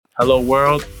Hello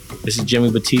world, this is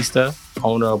Jimmy Batista,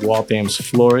 owner of Waltham's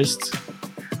Florist.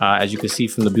 As you can see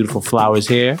from the beautiful flowers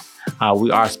here,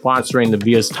 we are sponsoring the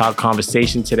Via's Talk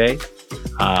conversation today.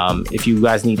 If you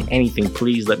guys need anything,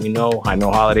 please let me know. I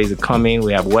know holidays are coming.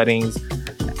 We have weddings,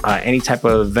 any type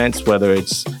of events, whether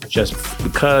it's just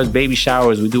because baby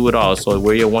showers, we do it all. So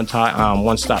we're your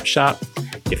one-stop shop.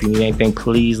 If you need anything,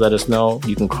 please let us know.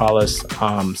 You can call us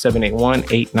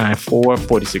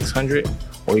 781-894-4600,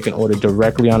 or you can order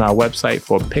directly on our website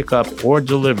for pickup or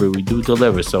delivery. We do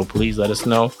deliver, so please let us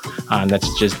know.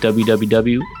 That's just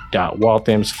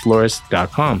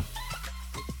www.walthamsflorist.com.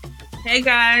 Hey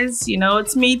guys,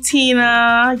 it's me,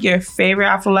 Tina, your favorite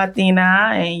Afro-Latina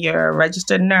and your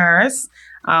registered nurse.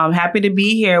 Happy to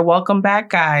be here. Welcome back,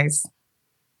 guys.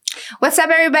 What's up,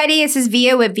 everybody? This is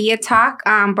Via with Via Talk,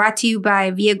 brought to you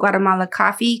by Via Guatemala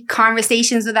Coffee,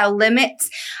 Conversations Without Limits.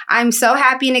 I'm so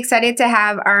happy and excited to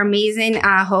have our amazing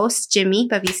host, Jimmy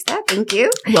Batista. Thank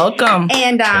you. Welcome.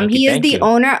 And he is the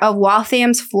owner of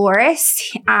Waltham's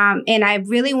Florist. And I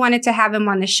really wanted to have him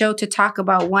on the show to talk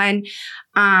about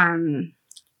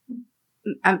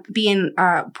being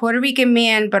a Puerto Rican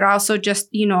man, but also just,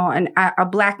 a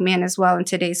Black man as well in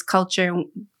today's culture.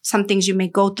 Some things you may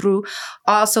go through,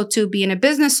 also to being a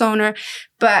business owner,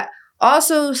 but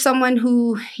also someone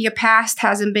who your past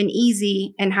hasn't been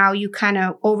easy and how you kind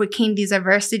of overcame these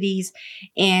adversities.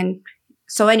 And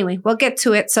so anyway, we'll get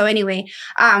to it. So anyway,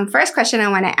 first question I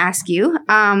want to ask you,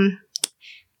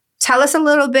 tell us a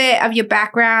little bit of your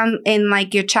background in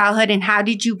your childhood and how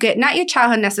did you get, not your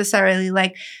childhood necessarily,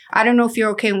 I don't know if you're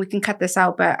okay and we can cut this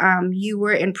out, but you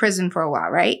were in prison for a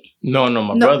while, right? No,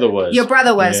 my brother was. Your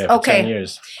brother was, yeah, okay. 10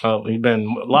 years. He's been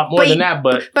a lot more than that,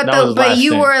 but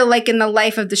you were in the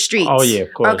life of the streets. Oh yeah,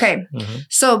 of course. Okay. Mm-hmm.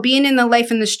 So being in the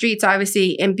life in the streets,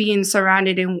 obviously, and being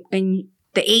surrounded in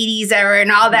the 80s era and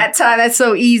all that time, that's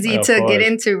so easy to get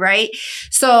into, right?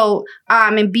 So,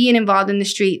 and being involved in the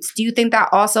streets, do you think that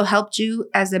also helped you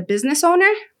as a business owner?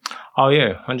 Oh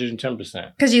yeah,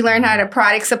 110%. Because you learn how to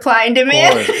product supply and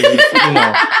demand. Of course.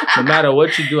 No matter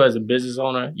what you do as a business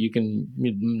owner, you can,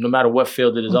 no matter what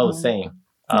field it is, all the same.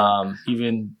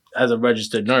 Even as a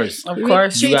registered nurse. Of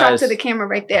course. You talk to the camera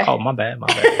right there. Oh, my bad.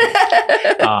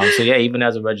 So yeah, even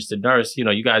as a registered nurse,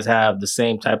 you guys have the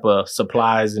same type of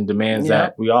supplies and demands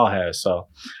that we all have. So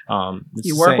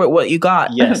you work with what you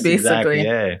got, yes, basically. Exactly,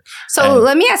 yeah. So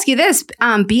let me ask you this.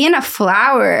 Being a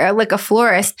flower, like a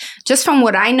florist, just from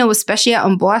what I know, especially out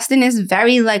in Boston, is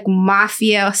very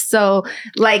mafia. So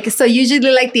usually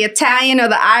the Italian or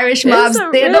the Irish mobs,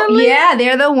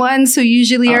 they're the ones who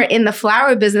usually are in the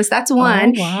flower business. That's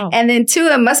one. Oh, wow. And then two,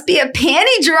 it must be a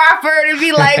panty dropper to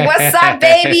be like, what's up,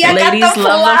 baby? I Ladies got the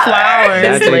love the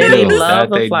flowers. Ladies love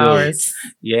the flowers.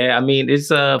 Yeah, I mean, it's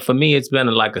for me, it's been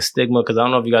a stigma because I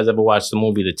don't know if you guys ever watched the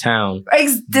movie The Town.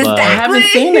 Exactly. I haven't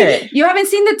seen it. You haven't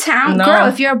seen The Town? No. Girl,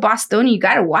 if you're a Bostonian, you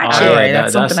got to watch it. All right,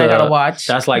 that's something I got to watch.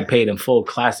 That's paid in full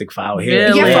classic for out here.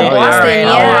 Really? You're from Boston,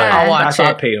 I'll watch that's it.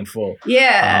 I paid in full.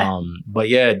 Yeah. But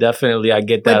yeah, definitely I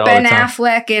get that all Ben the time.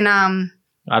 Affleck and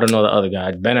I don't know the other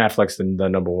guy. Ben Affleck's the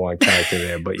number one character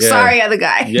there, but yeah. Sorry, other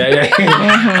guy. Yeah.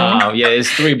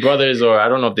 It's three brothers, or I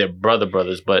don't know if they're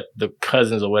brothers, but the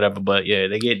cousins or whatever. But yeah,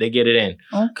 they get it in.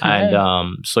 Okay.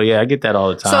 And so yeah, I get that all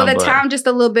the time. So the Town, just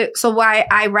a little bit. So why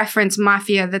I reference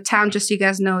mafia, The Town, just so you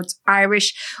guys know, it's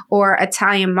Irish or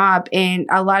Italian mob, and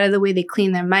a lot of the way they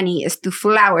clean their money is through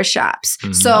flower shops.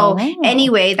 Mm-hmm. So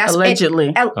anyway, that's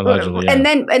allegedly. Allegedly, yeah. And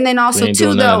then also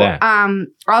too though,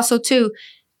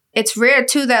 it's rare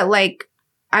too that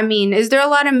is there a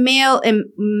lot of male and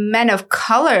men of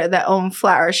color that own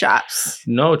flower shops?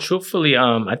 No, truthfully,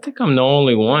 I think I'm the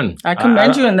only one. I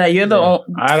commend you in that. You're the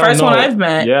first one I've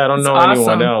met. Yeah, I don't know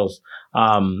anyone else.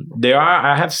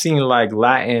 I have seen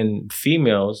Latin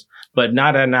females, but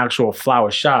not an actual flower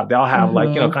shop. They'll have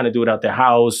kind of do it out their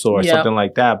house or something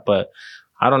like that. But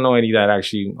I don't know any that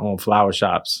actually own flower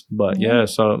shops. But yeah,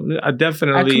 so I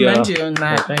definitely commend you in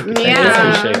that. Thank you.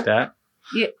 I appreciate that.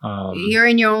 You're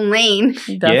in your own lane.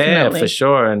 Definitely. Yeah, for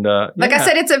sure. And I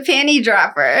said, it's a panty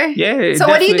dropper. Yeah. So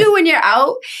what do you do when you're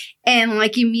out and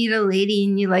you meet a lady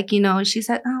and you and she's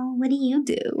like, oh, what do you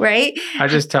do? Right? I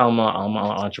just tell them I'm an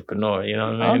entrepreneur. You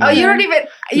know what I mean? Oh, you don't even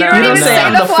say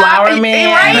I'm the flower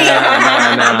man.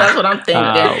 Right? No. That's what I'm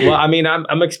thinking. Well, I mean,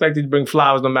 I'm expected to bring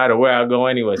flowers no matter where I go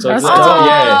anyway. So that's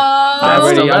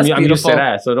I'm used to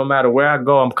that. So no matter where I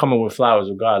go, I'm coming with flowers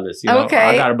regardless. Okay.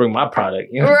 I got to bring my product.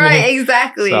 You know what I mean?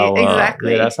 Exactly. So,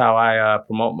 exactly. Yeah, that's how I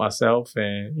promote myself.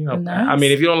 And, nice. I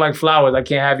mean, if you don't like flowers, I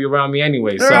can't have you around me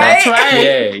anyway. So, right? That's right.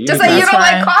 Yeah. Just like you don't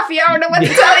like coffee, I don't know what to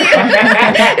tell you.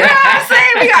 I'm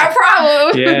saying? We got a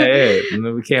problem.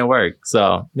 Yeah. We can't work.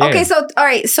 So, yeah. Okay, so, all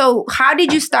right. So how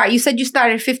did you start? You said you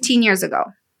started 15 years ago.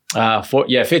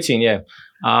 15, yeah.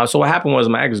 So what happened was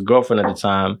my ex-girlfriend at the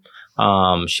time,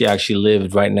 she actually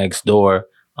lived right next door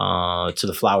to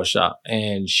the flower shop.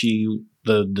 And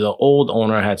the old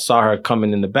owner had saw her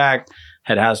coming in the back,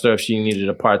 had asked her if she needed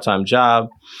a part-time job.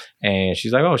 And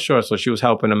she's like, oh, sure. So she was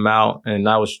helping him out. And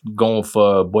I was going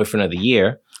for boyfriend of the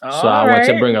year. So I went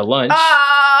to bring her lunch.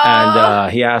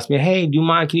 And he asked me, hey, do you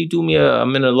mind? Can you do me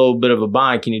I'm in a little bit of a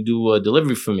bind. Can you do a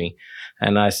delivery for me?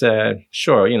 And I said,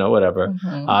 sure, whatever.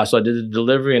 Mm-hmm. So I did the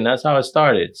delivery, and that's how it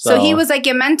started. So he was like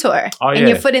your mentor and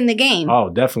your foot in the game.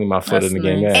 Oh, definitely my foot in the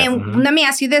game. Yeah. And let me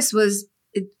ask you this: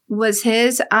 was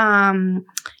his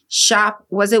shop,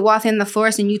 was it Waltham the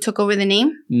Florist, and you took over the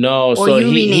name? No, or so you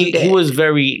renamed it? He was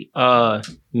very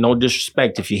no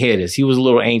disrespect if you hear this. He was a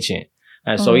little ancient.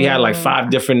 And so he had like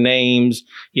 5 different names.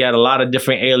 He had a lot of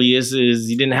different aliases.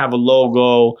 He didn't have a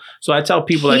logo. So I tell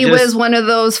people he was one of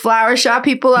those flower shop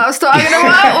people I was talking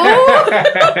about.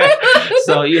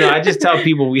 So, I just tell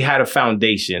people we had a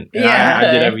foundation. And Yeah.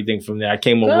 I did everything from there. I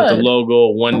came up with the logo,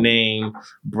 one name,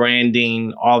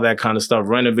 branding, all that kind of stuff.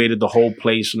 Renovated the whole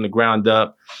place from the ground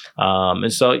up.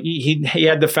 And so he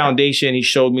had the foundation. He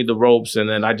showed me the ropes, and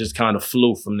then I just kind of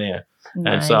flew from there.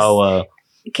 Nice. And so...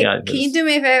 Can you do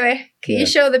me a favor? Can you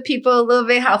show the people a little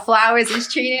bit how flowers is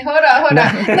treated? Hold on. No.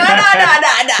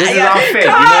 This is all fake.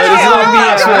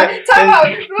 Come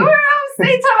on.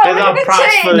 Talk about the props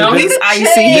chain. for No, he's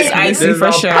icy. He's icy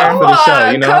for sure. Come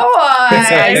on.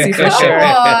 He's icy for sure.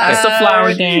 That's the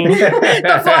flower game.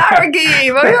 The flower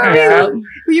game. I mean,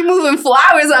 you moving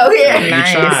flowers out here.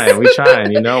 Nice. We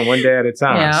trying, one day at a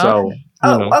time. Yeah. So,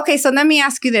 okay. So let me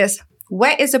ask you this.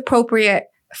 What is appropriate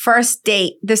first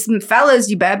date? This fellas,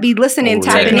 you better be listening,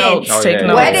 tapping Take in. notes. Take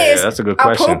notes. What is that's a good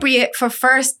question. appropriate for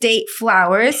first date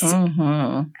flowers?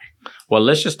 Mm-hmm. Well,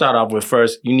 let's just start off with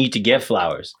first, you need to get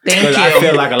flowers. Thank Because you. I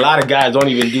feel like a lot of guys don't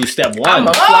even do step 1. I'm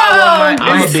a flower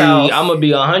myself. I'm going to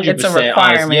be 100% It's a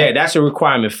requirement. honest. Yeah, that's a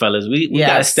requirement, fellas. We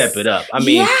got to step it up. I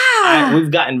mean, we've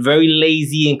gotten very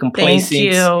lazy and complacent.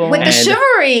 Thank you. With the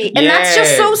chivalry. And that's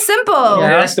just so simple.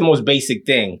 Yeah, that's the most basic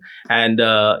thing. And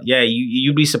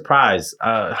you'd be surprised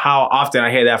how often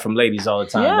I hear that from ladies all the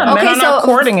time. Yeah, Right? men are not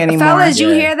courting anymore. Fellas, you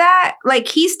hear that? Like,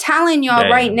 he's telling y'all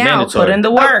right now. Mandatory. Put in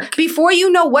the work. Before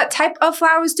you know what type of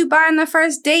flowers to buy on the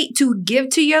first date to give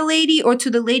to your lady or to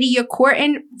the lady you're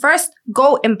courting, first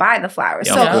go and buy the flowers.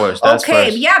 Yeah, so, of course. That's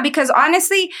first. Yeah, because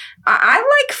honestly, I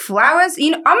like flowers.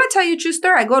 I'm gonna tell you a true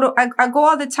story. I go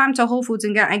all the time to Whole Foods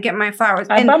and get my flowers.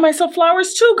 I buy myself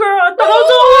flowers too, girl.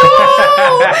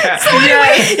 So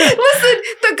anyway, listen,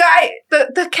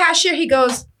 the cashier, he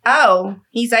goes,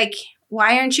 he's like,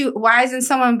 why isn't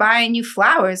someone buying you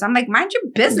flowers? I'm like, mind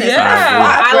your business.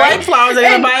 Yeah, I like flowers. They're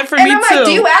going to buy it for me I'm too. like,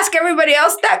 do you ask everybody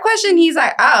else that question? He's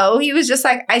like, he was just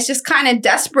like, I was just kind of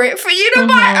desperate for you to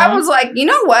buy. I was like, you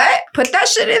know what? Put that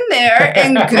shit in there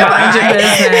and Mind your goodbye.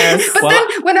 business. But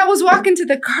then when I was walking to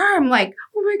the car, I'm like,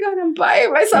 oh my God, I'm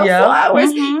buying myself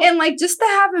flowers. And like, just to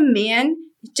have a man,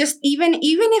 just even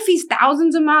if he's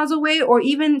thousands of miles away or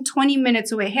even 20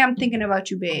 minutes away, hey, I'm thinking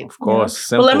about you, babe. Of course.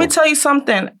 Well, let me tell you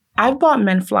something. I've bought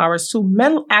men flowers too.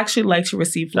 Men actually like to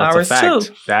receive flowers too.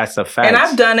 That's a fact. And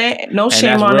I've done it. No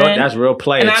shame on it. That's real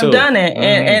play and too. I've done it.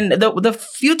 And the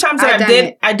few times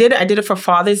that I did it for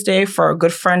Father's Day for a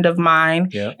good friend of mine.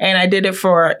 Yeah. And I did it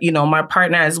for, my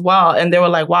partner as well. And they were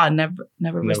like, wow, I never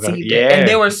received it. And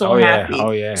they were so happy.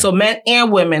 Oh, yeah. So men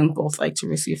and women both like to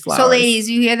receive flowers. So ladies,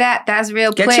 you hear that? That's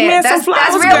real play. Get your man some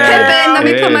flowers, that's real girl. pimping. Let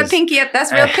me It put my is. pinky up.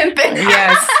 That's real pimping.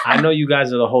 Yes. I know you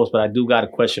guys are the host, but I do got a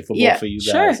question for both of you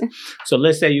guys. Sure. So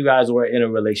let's say you guys were in a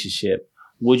relationship.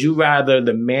 Would you rather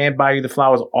the man buy you the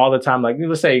flowers all the time, like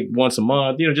let's say once a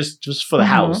month, just for the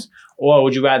house, or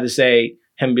would you rather say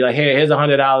him be like, hey, here's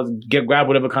 $100, grab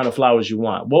whatever kind of flowers you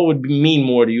want? What would mean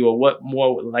more to you, or what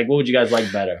would you guys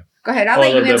like better? Go ahead. I'll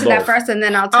let you answer that first, and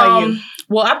then I'll tell you.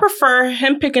 Well, I prefer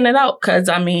him picking it out because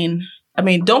I mean,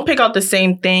 don't pick out the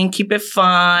same thing. Keep it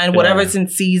fun. Whatever's in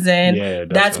season. Yeah,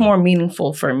 that's more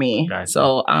meaningful for me. Gotcha.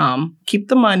 So, keep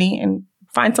the money and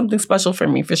find something special for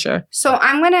me for sure. So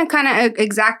I'm going to kind of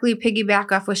exactly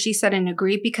piggyback off what she said and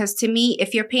agree, because to me,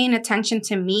 if you're paying attention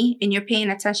to me and you're paying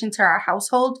attention to our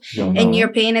household and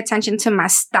you're paying attention to my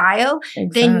style,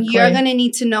 then you're going to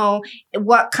need to know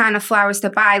what kind of flowers to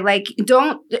buy. Like,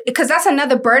 because that's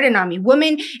another burden on me.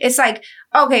 Women, it's like,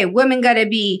 okay, women got to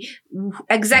be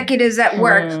executives at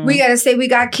work. We gotta say we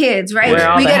got kids, right? Wear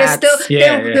all We the gotta hats. still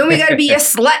then we gotta be a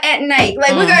slut at night.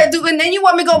 Like we gotta do, and then you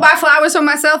want me to go buy flowers for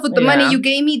myself with the money you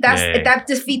gave me? That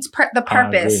defeats the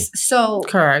purpose. So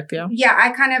correct. Yeah,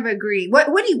 I kind of agree.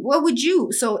 What would you?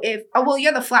 So if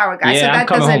you're the flower guy. Yeah, so that I'm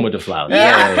coming home with the flowers.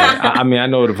 Yeah. I mean, I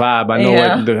know the vibe. I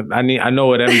know I know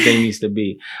what everything needs to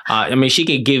be. I mean, she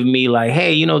could give me like,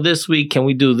 hey, you know, this week can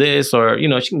we do this, or you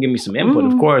know, she can give me some input,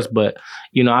 of course. But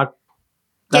you know,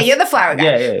 you're the flower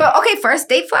guy. Yeah. But okay, first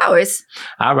date flowers.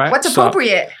 All right. What's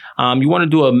appropriate? You want to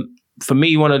do for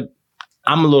me,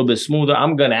 I'm a little bit smoother.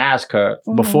 I'm going to ask her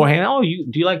beforehand,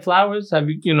 do you like flowers? Have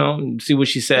you, see what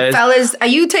she says. Fellas, are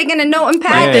you taking a note and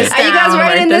pad? Are you guys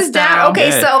writing this down?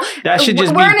 Okay, so that should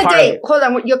just we're on a date. Hold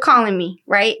on, you're calling me,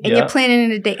 right? And you're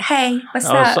planning a date. Hey, what's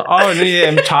up? So,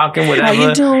 I'm talking, whatever. How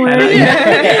you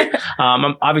doing?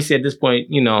 I'm obviously at this point,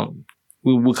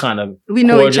 we kind of we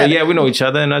know each other. Yeah, we know each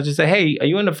other, and I just say, "Hey, are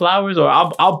you into flowers?" Or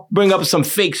I'll bring up some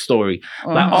fake story,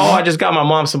 like, "Oh, I just got my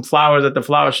mom some flowers at the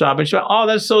flower shop," and she's like, "Oh,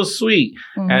 that's so sweet,"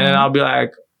 and then I'll be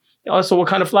like, "Oh, so what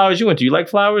kind of flowers you into? You like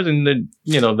flowers?" And then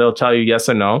they'll tell you yes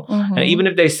or no, and even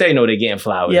if they say no, they're getting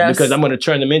flowers because I'm going to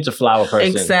turn them into flower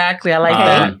person. Exactly, I like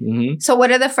that. So,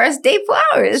 what are the first date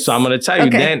flowers? So I'm going to tell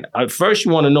you. Then first,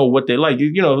 you want to know what they like.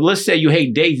 Let's say you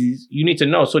hate daisies. You need to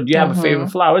know. So, do you have a favorite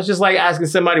flower? It's just like asking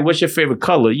somebody, "What's your favorite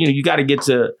color?" You got to get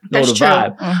to know the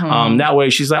vibe. That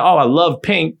way, she's like, "Oh, I love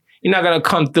pink." You're not going to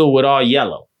come through with all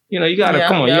yellow. You got to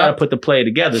come on. You got to put the play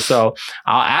together. So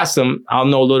I'll ask them. I'll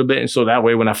know a little bit, and so that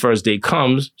way, when our first date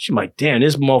comes, she's like, "Damn,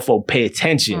 this mofo pay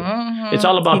attention." It's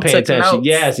all about paying attention. Notes.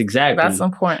 Yes, exactly. That's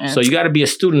important. So you got to be a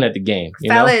student at the game.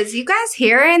 Fellas, you guys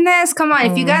hearing this? Come on.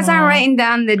 If you guys aren't writing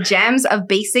down the gems of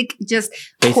basic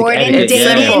courting,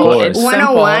 dating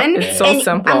 101. It's so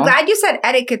simple. I'm glad you said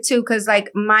etiquette too, because like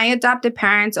my adopted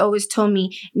parents always told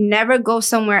me, never go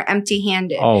somewhere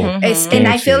empty-handed. And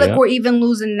I feel like we're even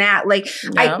losing that. Like,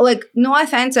 no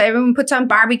offense, everyone puts on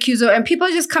barbecues and people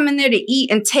just come in there to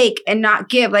eat and take and not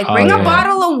give. Like, bring a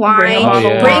bottle of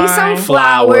wine, bring some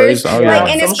flowers.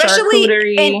 And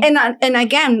especially, and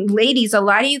again, ladies, a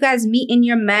lot of you guys meeting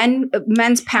your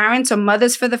men's parents or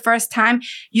mothers for the first time.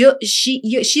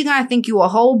 She gonna think you a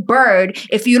whole bird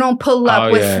if you don't pull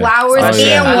up with flowers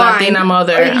and wine. Latina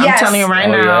mother, I'm telling you right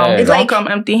now, it's don't come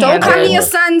empty-handed. Don't come to your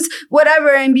son's whatever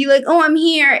and be like, "Oh, I'm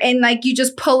here," and like you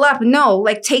just pull up. No,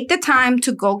 like take the time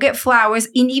to go get flowers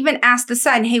and even ask the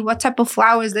son, "Hey, what type of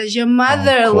flowers does your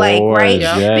mother like?" Right?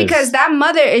 Yes. Because that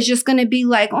mother is just gonna be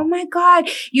like, "Oh my God,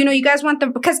 you guys want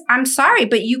them?" Because I'm sorry,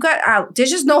 but you got there's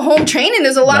just no home training.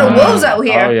 There's a lot of wolves out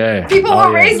here. People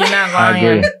were raised like not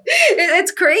lying.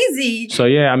 It's crazy. So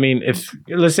I mean, if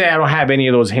let's say I don't have any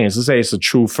of those hints, let's say it's a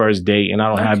true first date and I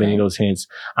don't have any of those hints,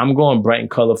 I'm going bright and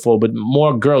colorful, but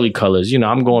more girly colors.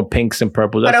 I'm going pinks and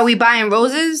purples. But are we buying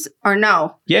roses or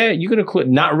no? Yeah, you can include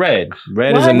not red.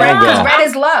 Red is a no-go. Because red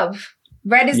is love.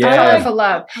 Red is the color for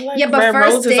love. But red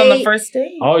roses on the first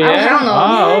date. Oh yeah. Oh, hell no.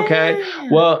 Oh, okay.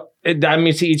 Well, I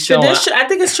mean, to each own. I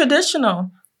think it's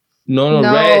traditional. No.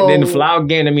 Red in the flower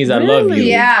game, that means I love you.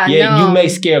 Yeah, you may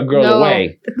scare a girl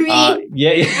away. Me?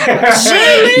 Yeah. You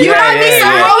have me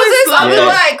some roses? I'll be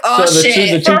like, oh so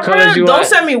shit. the two colors you don't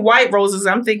send me white roses.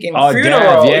 I'm thinking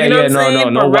funeral.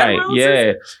 No white.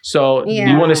 Yeah. So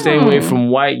you want to stay away from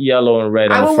white, yellow, and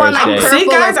red on the first day. See,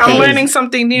 guys, I'm learning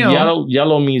something new.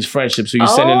 Yellow means friendship, so you're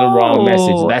sending the wrong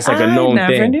message. That's like a known thing. I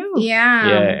never knew. Yeah.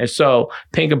 And so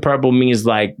pink and purple means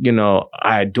like,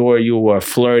 I adore you or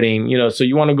flirting, so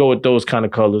you want to go with those kind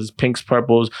of colors, pinks,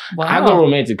 purples. Wow. I go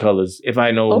romantic colors if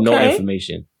I know no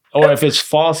information. Or if it's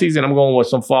fall season, I'm going with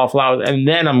some fall flowers, and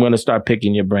then I'm going to start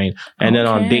picking your brain. And then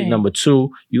on date number 2,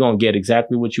 you're going to get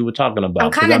exactly what you were talking about.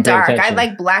 I'm kind of dark. I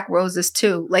like black roses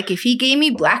too. Like if he gave me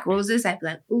black roses, I'd be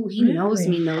like, ooh, he knows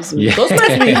me. Yeah. Those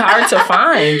might be hard to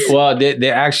find. Well,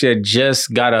 they actually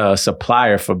just got a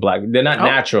supplier for black. They're not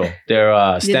natural.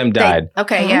 They're stem dyed.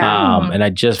 Okay, yeah. And I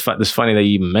just find it's funny that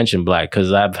you even mentioned black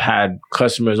because I've had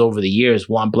customers over the years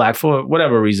want black for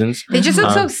whatever reasons. They just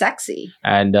look so sexy.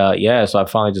 And so I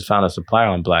finally just found a supplier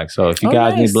on black. So if you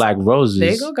guys need black roses,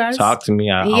 there you go, guys. Talk to me.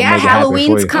 I'll make it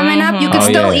Halloween's coming up. You can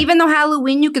still, even though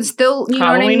Halloween, you can still, you know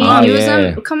what I mean? Use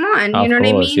them. Come on, you know what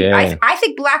I mean? Yeah. I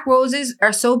think black roses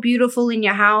are so beautiful in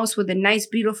your house with a nice,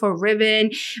 beautiful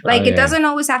ribbon. Like it doesn't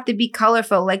always have to be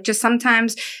colorful. Like just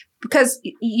sometimes. Because,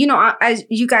 as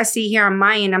you guys see here on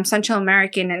my end, I'm Central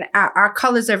American and our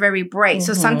colors are very bright.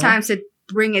 So sometimes to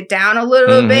bring it down a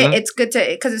little bit, it's good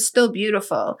because it's still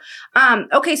beautiful.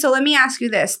 Okay, so let me ask you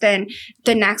this then.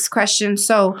 The next question.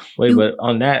 So but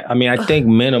on that, I mean, I think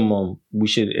minimum we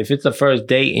should, if it's the first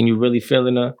date and you're really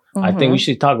feeling her, I think we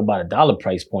should talk about $1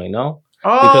 price point, no?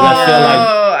 Because I feel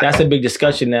like that's a big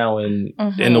discussion now in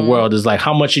the world. Is like,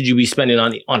 how much should you be spending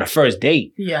on a first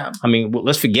date? Yeah. I mean,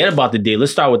 let's forget about the date.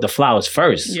 Let's start with the flowers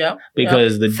first. Yeah.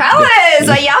 Because fellas, are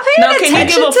y'all paying now, attention? can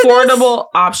you give affordable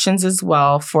options as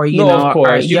well for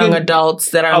our young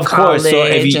adults that are in college?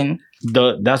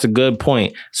 So that's a good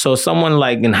point. So someone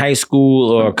like in high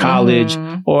school or college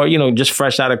or, just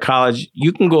fresh out of college,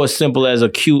 you can go as simple as a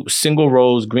cute single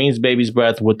rose Green's Baby's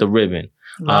Breath with the ribbon.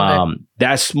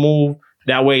 That's smooth.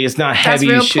 That way it's not heavy.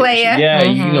 That's real player. Yeah,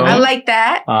 I like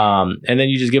that. And then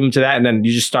you just give them to that and then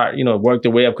you just start, work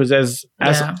the way up. Because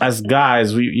as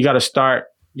guys, you got to start,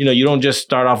 you don't just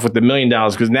start off with $1 million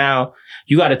because now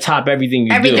you got to top everything you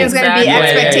do. Everything's going to be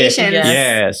expectations.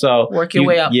 Yeah. So work your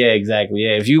way up. Yeah, exactly.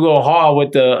 Yeah. If you go hard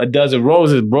with a dozen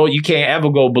roses, bro, you can't ever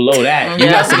go below that. You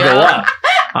got to go up.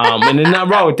 And there's nothing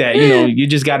wrong with that. You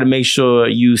just got to make sure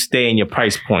you stay in your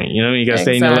price point. You know what I mean? You got to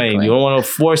stay in your lane. You don't want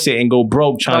to force it and go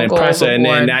broke trying to impress her. And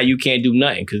then now you can't do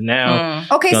nothing because now.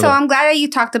 Okay, so I'm glad that you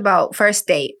talked about first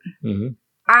date.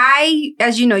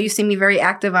 As you know, you see me very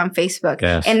active on Facebook.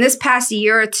 Yes. And this past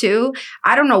year or two,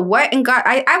 I don't know what, and God,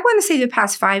 I want to say the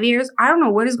past 5 years, I don't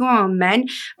know what is going on with men,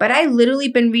 but I literally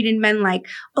been reading men like,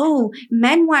 oh,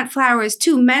 men want flowers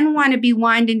too. Men want to be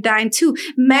wined and dined too.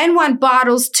 Men want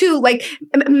bottles too. Like,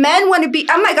 men want to be,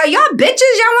 I'm like, are y'all bitches?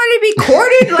 Y'all want to be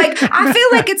courted? Like, I feel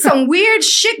like it's some weird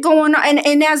shit going on.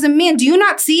 And as a man, do you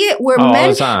not see it where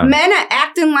men are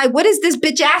acting like, what is this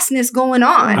bitch assness going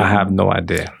on? I have no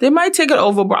idea. They might take it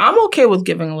over. But I'm okay with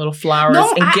giving a little flowers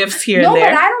and gifts here and there. No,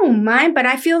 but I don't mind. But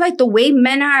I feel like the way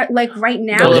men are like right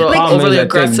now, like overly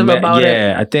aggressive about it.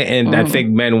 Yeah, I think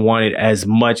men want it as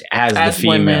much as the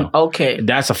female. Women. Okay,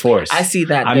 that's a force. I see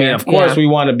that. I mean, of course, we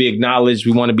want to be acknowledged.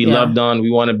 We want to be loved on.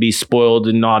 We want to be spoiled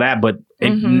and all that. But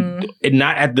it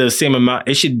not at the same amount.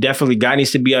 It should definitely, guy needs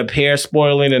to be up here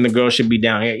spoiling, and the girl should be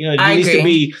down here. There needs to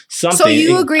be something. So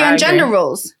you agree on gender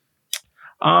roles?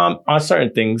 On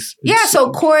certain things. Yeah,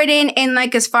 so courting and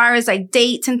like as far as like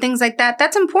dates and things like that,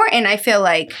 that's important, I feel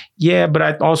like. Yeah, but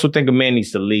I also think a man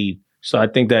needs to lead. So I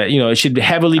think that, it should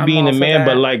heavily be in the man,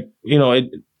 but like,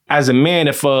 as a man,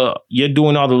 if you're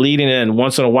doing all the leading and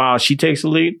once in a while she takes the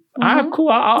lead, cool.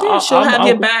 She'll have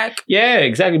your back. Yeah,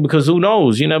 exactly. Because who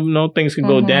knows? You never know. Things can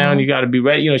go down. You got to be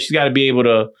ready. She's got to be able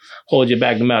to hold your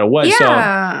back no matter what. Yeah. So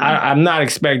I'm not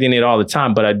expecting it all the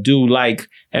time, but I do like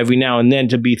every now and then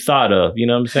to be thought of. You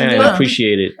know what I'm saying? And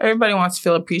appreciate it. Everybody wants to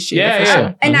feel appreciated. Yeah,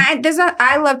 sure. And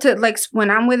I love to, like, when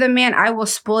I'm with a man, I will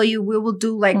spoil you. We will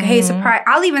do like, hey, surprise.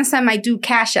 I'll even send my dude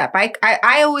Cash App.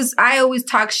 I always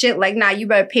talk shit like, nah, you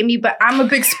better pay me, but I'm a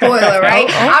big spoiler, right?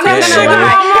 I'm not gonna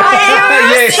lie.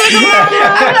 I'm like,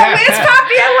 it's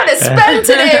Poppy, I want to spend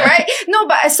today, right? No,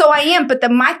 but so I am. But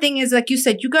my thing is, like you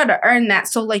said, you got to earn that.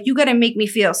 So like, you got to make me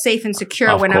feel safe and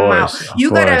secure when I'm out. You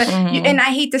got to, and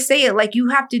I hate to say it, like you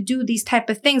have to do these type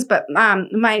of things. But my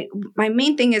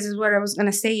main thing is what I was going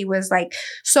to say was like,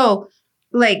 so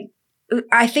like,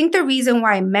 I think the reason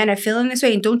why men are feeling this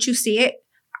way, and don't you see it?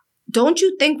 Don't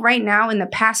you think right now in the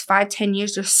past 5-10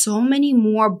 years, there's so many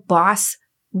more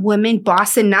women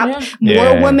bossing up,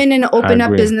 more women in open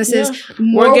up businesses,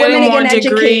 more women more getting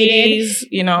degrees,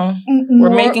 we're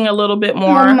making a little bit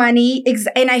more money.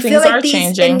 And I feel like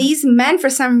these men, for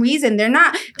some reason, they're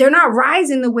not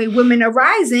rising the way women are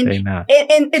rising. They're not.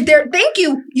 And they're, thank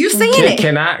you. You're saying it.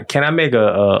 Can I make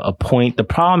a point? The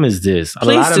problem is this. A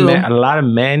lot of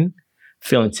men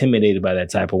feel intimidated by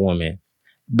that type of woman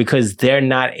because they're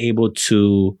not able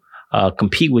to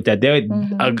compete with that. They're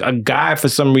a guy for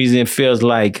some reason feels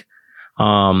like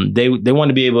they want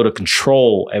to be able to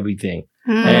control everything,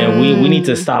 and we need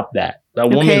to stop that.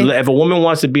 If a woman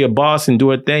wants to be a boss and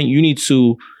do her thing, you need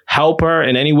to help her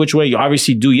in any which way. You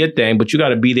obviously do your thing, but you got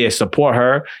to be there, support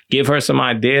her, give her some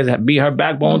ideas, be her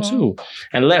backbone too,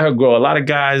 and let her grow. A lot of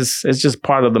guys, it's just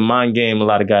part of the mind game. A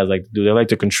lot of guys like to do. They like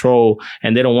to control,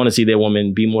 and they don't want to see their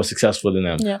woman be more successful than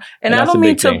them. Yeah, and I don't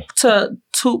mean to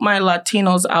toot my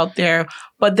Latinos out there,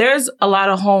 but there's a lot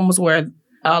of homes where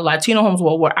Latino homes,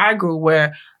 where I grew,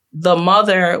 where the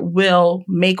mother will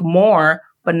make more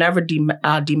but never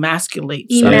demasculates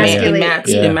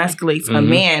a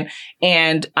man.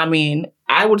 And I mean,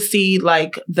 I would see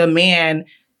like the man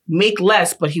make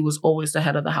less, but he was always the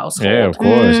head of the household. Yeah, of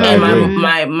course. And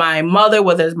my mother,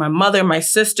 whether it's my mother, my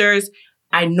sisters,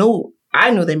 I knew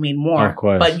they made more. Of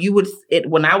course. But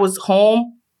when I was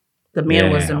home, the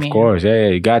man was the man. Of course. Yeah,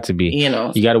 you got to be. You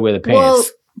got to wear the pants. Well,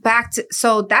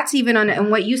 so that's even on it. And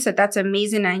what you said, that's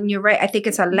amazing. And you're right. I think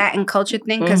it's a Latin culture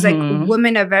thing because like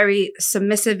women are very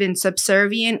submissive and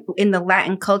subservient in the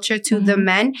Latin culture to the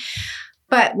men.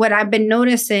 But what I've been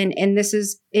noticing, and this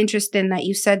is interesting that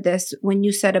you said this, when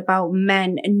you said about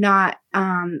men not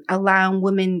allowing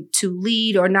women to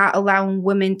lead or not allowing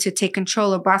women to take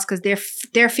control of boss because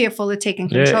they're fearful of taking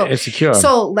control. Yeah, insecure.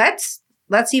 So let's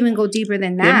even go deeper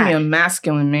than that. Give me a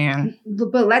masculine man.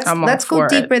 But let's go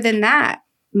deeper than that.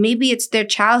 Maybe it's their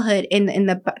childhood and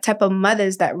the type of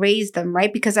mothers that raised them,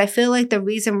 right? Because I feel like the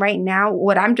reason right now,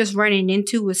 what I'm just running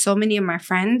into with so many of my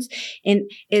friends,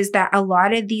 is that a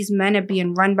lot of these men are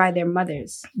being run by their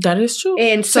mothers. That is true.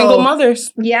 And so, single mothers.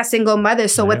 Yeah, single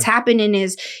mothers. So what's happening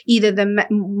is either the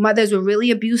mothers were really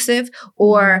abusive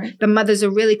or the mothers are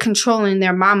really controlling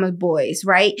their mama boys,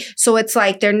 right? So it's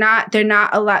like they're not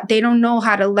they don't know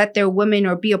how to let their women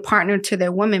or be a partner to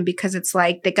their women because it's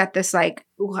like they got this like,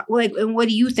 and what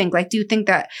do you think? Like, do you think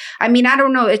that, I mean, I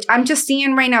don't know. I'm just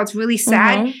seeing right now, it's really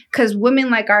sad because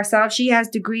women like ourselves, she has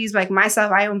degrees, like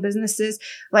myself, I own businesses.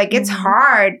 Like, it's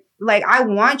hard. Like, I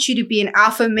want you to be an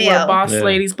alpha male. We're boss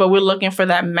ladies, but we're looking for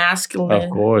that masculine. Of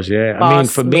course, yeah. I mean,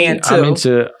 for me, I'm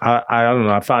into, I don't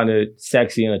know, I find it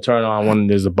sexy and a turn on when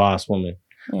there's a boss woman.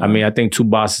 Yeah. I mean, I think two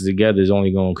bosses together is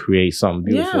only going to create something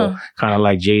beautiful. Yeah. Kind of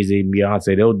like Jay-Z and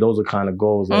Beyonce. Those are kind of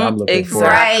goals that I'm looking for.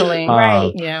 Exactly.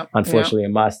 Right. Yeah. Unfortunately,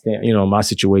 in my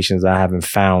situations, I haven't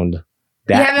found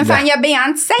that. You haven't found your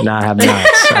Beyonce? No, I have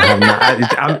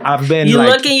not. I've been You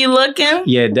looking?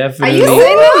 Yeah, definitely. Are you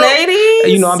single,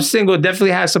 ladies? You know, I'm single.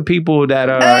 Definitely have some people that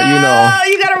are,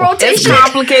 you got a rotation. It's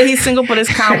complicated. He's single, but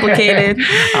it's complicated.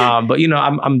 But,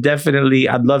 I'm definitely,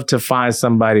 I'd love to find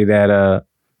somebody that,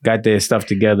 got their stuff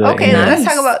together. Okay, let's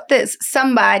talk about this.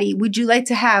 Somebody, would you like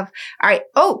to have? All right.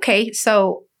 Okay,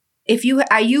 so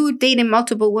are you dating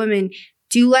multiple women?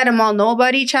 Do you let them all know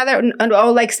about each other,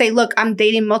 or like say, "Look, I'm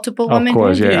dating multiple women"? Of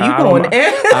course, yeah. You going in?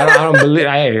 I don't believe.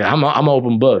 I'm an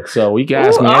open book, so you can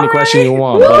ask me any question you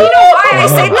want. Well, you know why I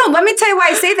say no. Let me tell you why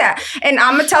I say that, and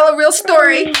I'm gonna tell a real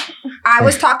story. I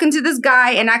was talking to this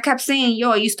guy, and I kept saying, "Yo,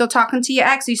 are you still talking to your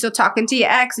ex? Are you still talking to your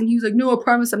ex?" And he was like, "No, I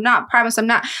promise I'm not. Promise I'm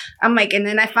not." I'm like, and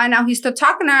then I find out he's still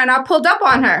talking to her, and I pulled up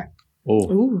on her.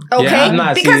 Ooh. Okay,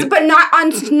 yeah, but not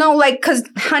on because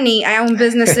honey, I own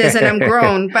businesses and I'm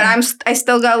grown, but I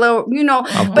still got a little,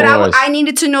 but I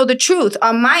needed to know the truth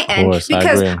on my end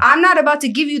because I'm not about to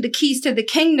give you the keys to the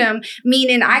kingdom,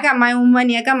 meaning I got my own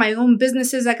money, I got my own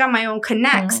businesses, I got my own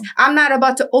connects. I'm not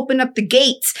about to open up the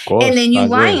gates and then you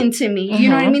lying to me. You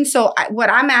know what I mean? So what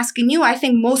I'm asking you, I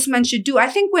think most men should do. I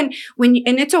think when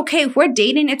and it's okay if we're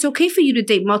dating, it's okay for you to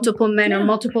date multiple men or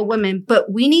multiple women,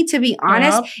 but we need to be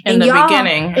honest and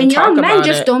beginning and y'all men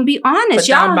just don't be honest. Put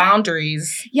down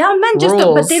boundaries. Y'all men just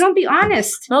don't, but they don't be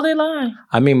honest. No, they lie.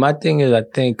 I mean, my thing is, I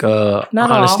think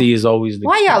honesty is always the key.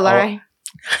 Why y'all lie?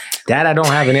 That I don't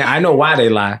have any. I know why they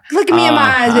lie. Look at me in my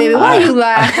eyes, baby. Why you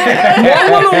lie?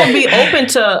 One woman will be open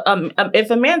to if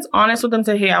a man's honest with them,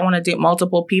 say, "Hey, I want to date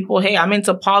multiple people. Hey, I'm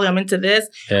into poly. I'm into this."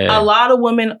 Yeah. A lot of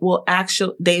women will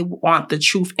they want the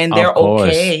truth and they're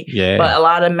okay. Yeah. But a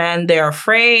lot of men, they're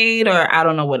afraid, or I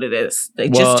don't know what it is. They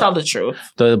just tell the truth.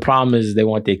 The problem is they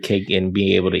want their cake and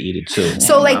be able to eat it too.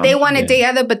 So like they want to date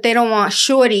other, but they don't want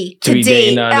shorty to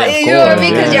date. You know what I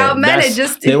mean? Because y'all men are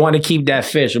just they want to keep that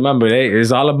fish. Remember,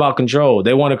 it's all about control.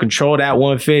 They want to control that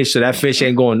one fish, so that fish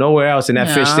ain't going nowhere else, and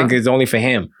that fish thinks it's only for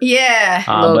him. Yeah,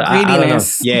 but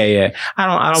greediness. I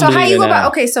don't. So how you go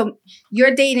about? Okay, so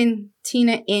you're dating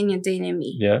Tina and you're dating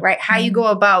me, right? How you go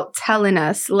about telling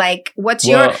us? Like, what's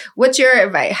your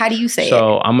advice? How do you say it?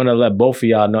 So I'm gonna let both of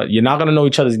y'all know. You're not gonna know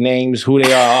each other's names, who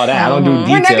they are, all that. I don't do details.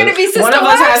 We're not gonna be sister One of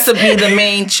us has to be the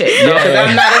main chick. Because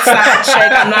I'm not a side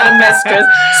chick. I'm not a mistress.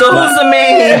 So who's the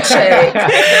main chick?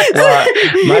 Well,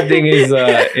 my thing is,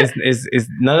 it's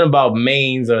none about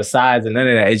mains or sides and none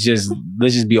of that. It's just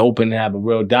let's just be open and have a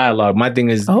real dialogue. My thing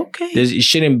is, it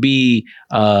shouldn't be.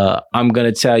 I'm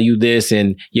gonna tell you this,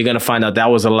 and you're gonna find out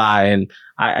that was a lie, and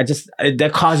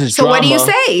that causes drama. So what do you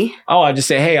say? Oh, I just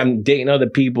say, hey, I'm dating other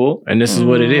people, and this is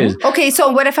what it is. Okay, so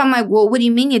what if I'm like, well, what do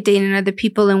you mean you're dating other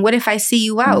people, and what if I see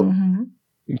you out?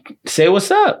 Say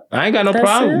what's up. I ain't got no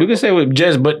problem. We can say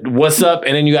but what's up,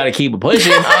 and then you got to keep it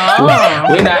pushing.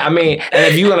 We're not. I mean, and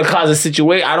if you're gonna cause a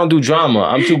situation, I don't do drama.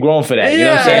 I'm too grown for that. You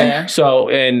know what I'm saying? So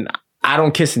and. I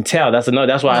don't kiss and tell. That's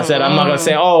why I said I'm not gonna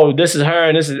say, oh, this is her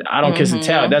and this is. I don't kiss and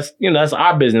tell. That's that's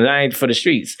our business. That ain't for the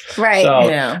streets. Right. So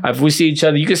if we see each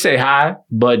other, you can say hi,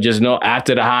 but just know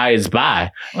after the hi is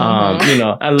bye.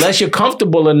 Unless you're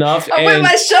comfortable enough. With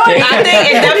my shorty. I think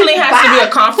it definitely has to be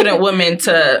a confident woman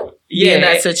to. In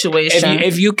that situation.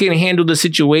 If you can handle the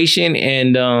situation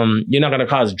and you're not going to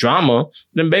cause drama,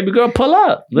 then baby girl, pull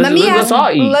up. Let's all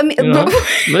eat. Let's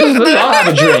all have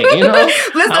a drink,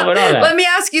 Let me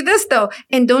ask you this though.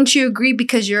 And don't you agree,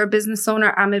 because you're a business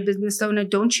owner, I'm a business owner,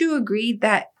 don't you agree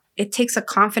that it takes a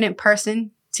confident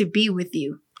person to be with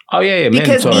you. Oh yeah,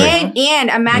 because mandatory. and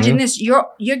imagine this,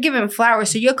 you're giving flowers,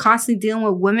 so you're constantly dealing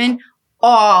with women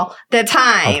all the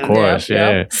time. Of course,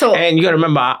 yeah. So, and you got to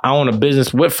remember, I own a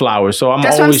business with flowers, so I'm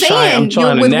that's always what I'm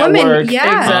trying to with network. Women,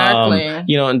 yeah, exactly.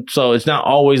 You know, and so it's not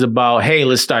always about, hey,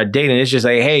 let's start dating. It's just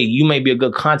like, hey, you may be a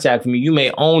good contact for me. You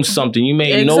may own something. You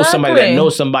may know somebody that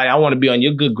knows somebody. I want to be on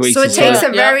your good graces. So it takes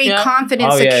a very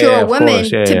confident, secure woman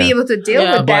to be able to deal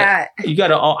with that. You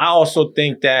gotta. I also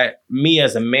think that me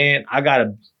as a man, I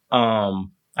gotta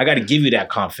give you that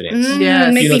confidence.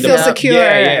 Make me feel secure.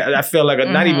 Yeah. I feel like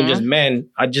not even just men.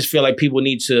 I just feel like people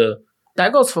need to.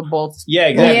 That goes for both. Yeah,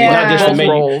 exactly. Yeah. Not just for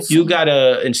men. You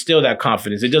gotta instill that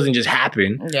confidence. It doesn't just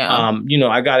happen. Yeah. You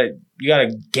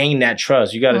gotta gain that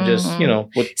trust. You gotta just,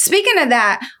 Speaking of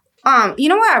that, you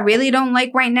know what I really don't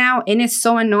like right now, and it's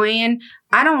so annoying.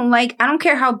 I don't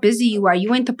care how busy you are.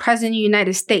 You ain't the president of the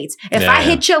United States. If I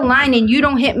hit your line and you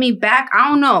don't hit me back, I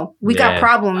don't know. We got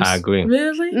problems. I agree.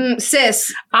 Really?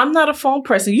 Sis. I'm not a phone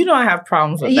person. You know I have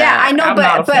problems with that. Yeah, I know,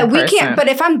 but we can't. But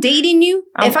if I'm dating you,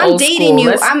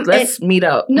 let's meet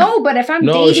up. No, but if I'm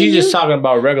dating you. No, she's just talking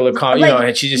about regular call,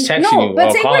 and she's just texting you. No,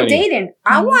 but say we're dating.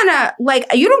 I wanna,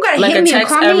 you don't gotta hit me and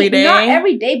call me. Not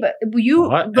every day, but you.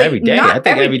 But every day? I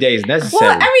think every day is necessary.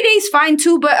 Well, every day is fine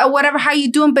too, but whatever, how you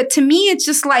doing. But to me, it's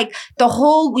just like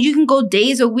you can go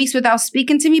days or weeks without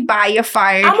speaking to me. Bye, you're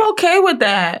fired. I'm okay with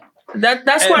that.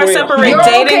 That's where I separate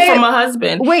dating from a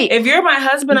husband. Wait. If you're my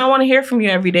husband, I want to hear from you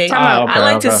every day. I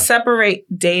like to separate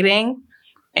dating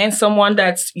and someone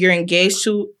that's you're engaged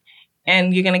to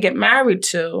and you're going to get married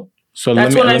to. So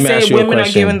that's when I say women are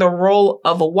giving the role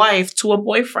of a wife to a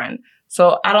boyfriend.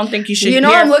 So I don't think you should.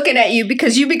 I'm looking at you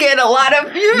because you be getting a lot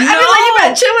of. You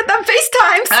better chill with them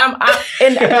FaceTimes.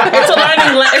 And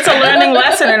it's a learning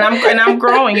lesson, and I'm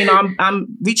growing.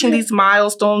 I'm reaching these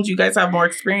milestones. You guys have more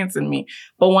experience than me,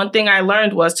 but one thing I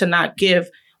learned was to not give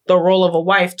the role of a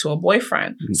wife to a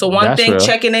boyfriend. So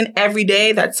checking in every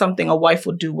day, that's something a wife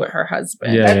would do with her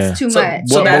husband. Yeah, that's too much.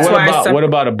 So that's why. What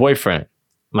about a boyfriend?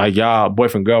 Like y'all,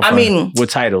 boyfriend, girlfriend. I mean,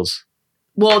 with titles.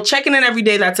 Well, checking in every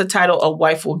day, that's a title a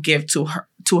wife will give to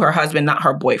her husband, not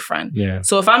her boyfriend. Yeah.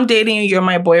 So if I'm dating you, you're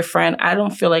my boyfriend, I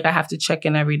don't feel like I have to check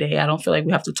in every day. I don't feel like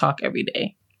we have to talk every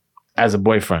day. As a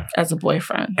boyfriend.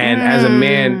 And as a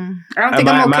man. I don't think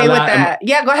I'm okay with that.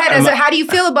 Yeah, go ahead. How do you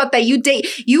feel about that? You date,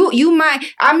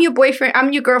 I'm your boyfriend,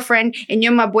 I'm your girlfriend, and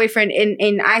you're my boyfriend.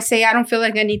 And I say, I don't feel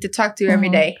like I need to talk to you every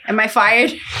day. Am I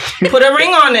fired? Put a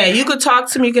ring on it. You could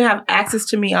talk to me. You can have access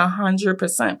to me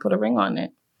 100%. Put a ring on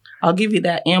it. I'll give you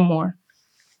that and more.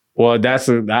 Well, that's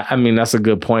a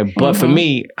good point. But for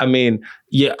me,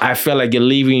 I feel like you're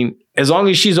leaving, as long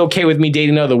as she's okay with me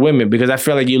dating other women, because I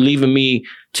feel like you're leaving me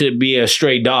to be a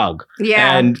stray dog.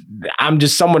 Yeah. And I'm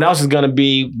just, someone else is going to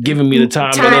be giving me the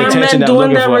time and the attention that I'm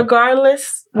looking for.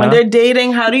 Regardless? When they're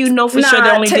dating, how do you know for sure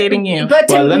they're only dating you?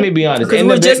 Well, let me be honest. Because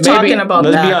we're just talking about that.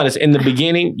 Let's be honest. In the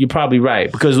beginning, you're probably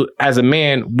right. Because as a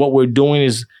man, what we're doing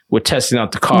is we're testing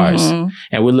out the cars. And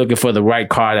we're looking for the right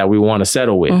car that we want to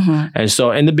settle with. And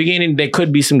so in the beginning, there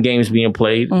could be some games being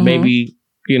played. Maybe,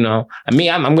 I'm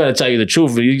going to tell you the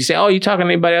truth. You say, oh, you talking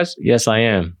to anybody else? Yes, I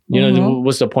am.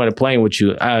 What's the point of playing with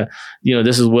you?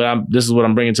 This is what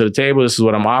I'm bringing to the table. This is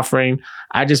what I'm offering.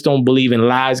 I just don't believe in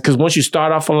lies. Because once you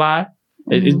start off a lie,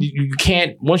 you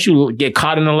can't. Once you get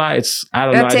caught in a lie, it's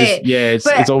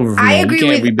over. For I agree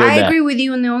with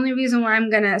you, and the only reason why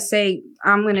I'm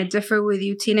gonna differ with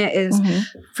you, Tina, is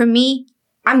for me.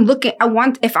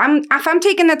 If I'm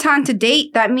taking the time to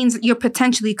date, that means you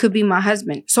potentially could be my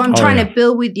husband. So I'm trying to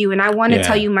build with you, and I want to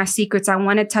tell you my secrets. I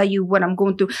want to tell you what I'm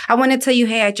going through. I want to tell you,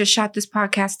 hey, I just shot this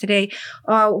podcast today.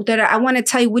 I want to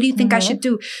tell you, what do you think I should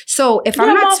do? So if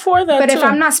I'm not for that, if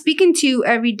I'm not speaking to you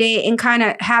every day and kind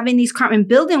of having these and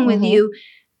building with you,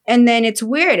 and then it's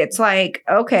weird. It's like,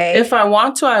 okay, if I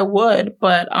want to, I would,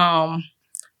 but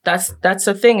That's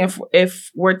the thing. If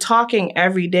we're talking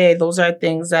every day, those are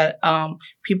things that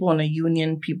people in a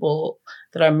union, people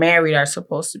that are married are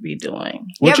supposed to be doing.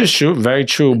 Which is true, very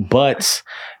true. But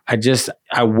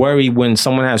I worry when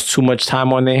someone has too much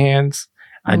time on their hands.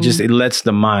 It lets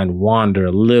the mind wander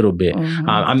a little bit.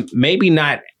 I'm maybe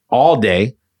not all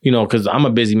day, because I'm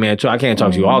a busy man too. I can't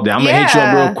talk to you all day. I'm gonna hit you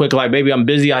up real quick. Like, baby, I'm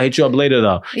busy. I'll hit you up later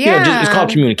though. Yeah. It's called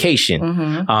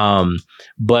communication.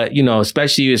 But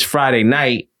especially it's Friday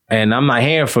night. And I'm not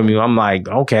hearing from you. I'm like,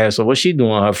 okay, so what's she doing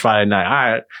on her Friday night?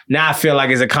 All right. Now I feel like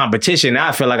it's a competition. Now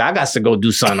I feel like I got to go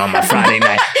do something on my Friday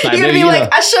night. Like, you're going to be like,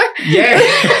 Usher? Yeah.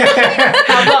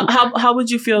 how would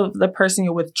you feel if the person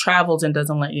you're with travels and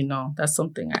doesn't let you know? That's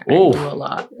something I do a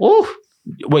lot. Ooh.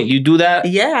 Wait, you do that?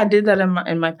 Yeah, I did that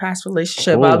in my past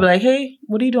relationship. Ooh. I'll be like, hey,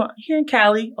 what are you doing? Here in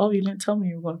Cali. Oh, you didn't tell me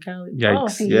you were going to Cali.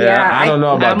 Yikes. Oh. Yeah, I don't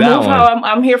know about I that move one. how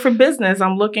I'm here for business.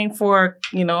 I'm looking for,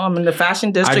 I'm in the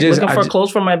fashion district looking for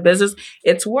clothes for my business.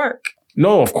 It's work.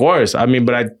 No, of course. I mean,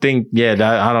 but I think, that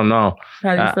I don't know.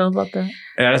 How do you feel about that?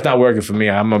 Yeah, that's not working for me.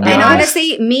 I'm gonna be And honest.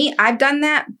 honestly, I've done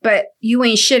that, but you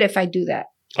ain't shit if I do that.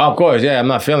 Oh, of course, yeah. I'm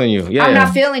not feeling you. Yeah, I'm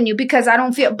not feeling you because I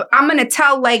don't feel. But I'm gonna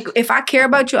tell if I care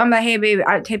about you, I'm like, hey, baby,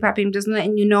 hey, papi, I'm just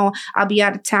letting you know I'll be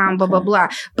out of town, blah blah blah.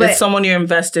 But it's someone you're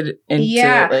invested into.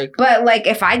 Yeah, but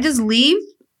if I just leave.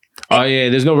 Oh yeah,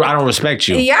 I don't respect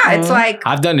you. Yeah, it's like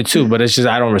I've done it too, but it's just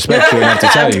I don't respect you enough to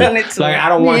tell you. Like I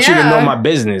don't want you to know my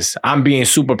business. I'm being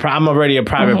super. I'm already a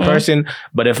private person,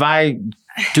 but if I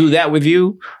do that with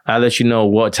you, I'll let you know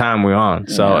what time we're on.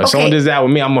 So if someone does that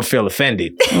with me, I'm gonna feel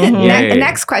offended.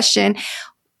 Next question.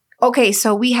 Okay,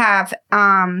 so we have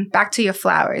back to your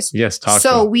flowers. Yes,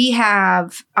 we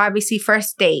have obviously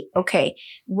first date. Okay,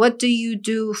 what do you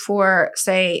do for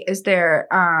is there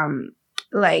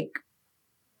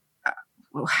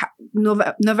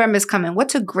November's coming.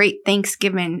 What's a great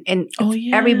Thanksgiving? And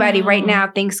everybody right now,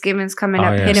 Thanksgiving's coming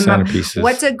up. Hit him up.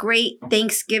 What's a great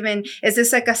Thanksgiving? Is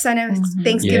this like a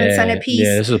Thanksgiving centerpiece?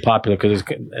 Yeah, this is popular because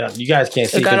you guys can't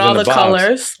see. It got all the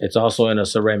colors. It's also in a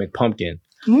ceramic pumpkin.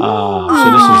 So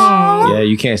this is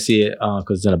you can't see it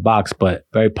because it's in a box, but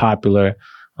very popular.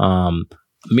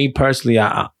 Me personally,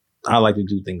 I like to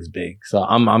do things big, so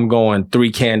I'm going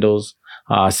 3 candles.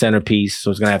 Centerpiece. So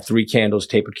it's going to have 3 candles,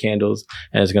 tapered candles,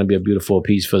 and it's going to be a beautiful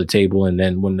piece for the table. And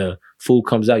then when the food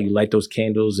comes out, you light those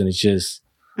candles and it's just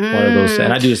one of those.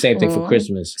 And I do the same thing for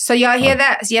Christmas. So y'all hear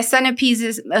that? Yeah,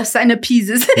 centerpieces.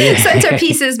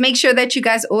 Make sure that you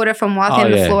guys order from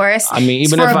Waltham the Florist. I mean,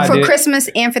 even for Christmas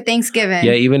and for Thanksgiving.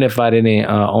 Yeah, even if I didn't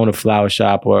own a flower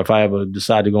shop or if I ever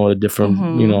decide to go in a different,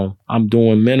 I'm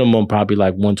doing minimum probably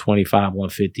like $125,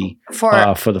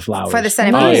 $150 for the flowers. For the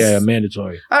centerpiece. Oh yeah,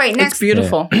 mandatory. All right, next. It's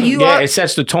beautiful. It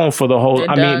sets the tone for the whole.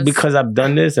 I mean, because I've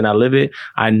done this and I live it,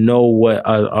 I know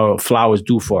what flowers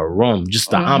do for a room,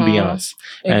 just the ambiance.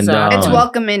 Exactly. And it's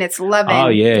welcoming, it's loving. Oh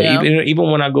yeah. Even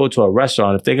when I go to a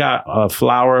restaurant, if they got a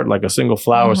flower, like a single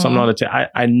flower or something on the table,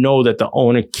 I know that the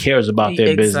owner cares about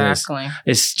their business.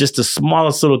 It's just the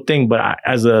smallest little thing, but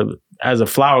as a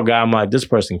flower guy, I'm like, this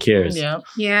person cares. Yeah.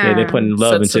 They're putting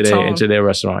love into their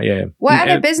restaurant. Yeah. What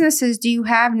other businesses do you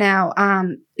have now?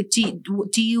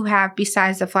 Do you have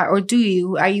besides the flower, or do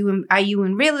you? Are you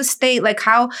in real estate? Like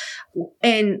how?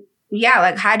 And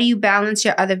how do you balance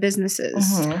your other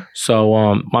businesses?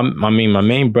 So, my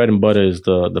main bread and butter is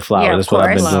the flower. Yeah, that's what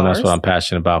I've been doing. That's what I'm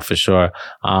passionate about for sure.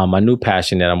 My new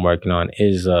passion that I'm working on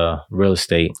is real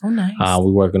estate. Oh, nice.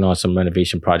 We're working on some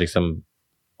renovation projects. I'm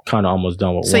kind of almost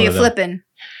done with one of them. So you're flipping?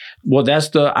 Well,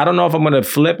 I don't know if I'm going to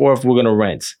flip or if we're going to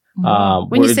rent.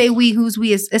 When you say we, who's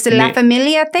we? Is it La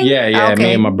Familia thing? Yeah, okay.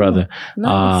 me and my brother.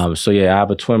 Nice. So I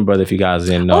have a twin brother. If you guys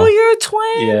didn't know. Oh, you're a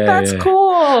twin. That's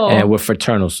cool. And we're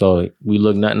fraternal, so we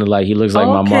look nothing alike. He looks like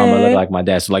my mom. I look like my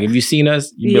dad. So like, if you seen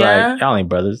us, you'd be like, y'all ain't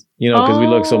brothers, because we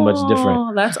look so much different.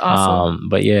 Oh, that's awesome.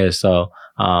 But yeah, so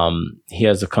he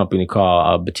has a company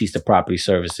called Batista Property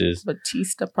Services.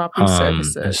 Batista Property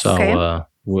Services. So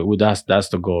that's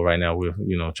the goal right now. We're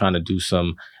trying to do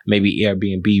some maybe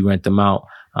Airbnb, rent them out.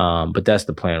 But that's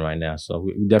the plan right now. So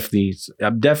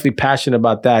I'm definitely passionate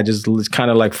about that. It's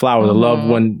kind of like flowers. I love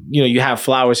when, you have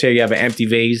flowers here, you have an empty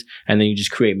vase, and then you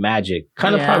just create magic.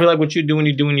 Kind of probably like what you do when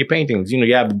you're doing your paintings.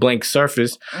 You have a blank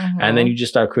surface, and then you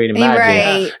just start creating magic.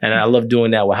 Right. And I love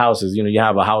doing that with houses. You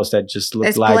have a house that just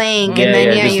looks like blank, and then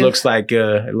it just looks like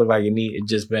it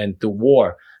just been through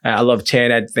war. And I love tearing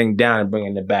that thing down and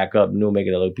bringing it back up new,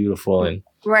 making it look beautiful. And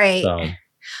right. So.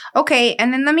 Okay,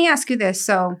 and then let me ask you this.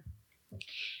 So,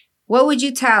 what would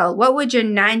your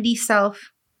 90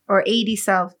 self or 80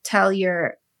 self tell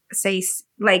your, so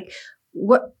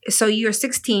you're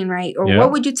 16, right? Or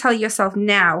what would you tell yourself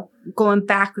now, going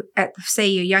back at, say,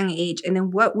 your young age? And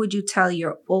then what would you tell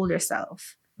your older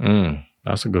self?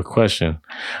 That's a good question.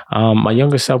 My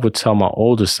younger self would tell my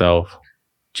older self,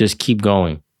 just keep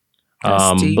going.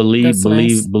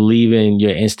 Believe in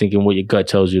your instinct and what your gut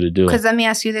tells you to do. Because let me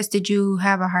ask you this: did you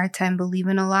have a hard time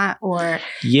believing a lot, or?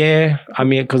 Yeah, I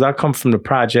mean, because I come from the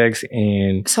projects,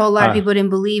 and so a lot of people didn't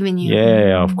believe in you.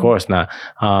 Yeah, of course not.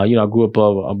 I grew up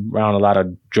around a lot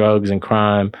of drugs and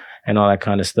crime and all that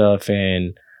kind of stuff,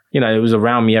 and it was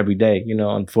around me every day.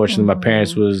 Unfortunately, my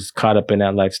parents was caught up in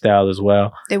that lifestyle as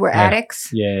well. They were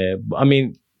addicts. Yeah, I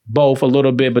mean. Both a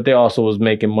little bit, but they also was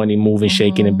making money, moving,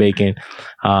 shaking, and baking.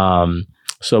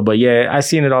 But yeah, I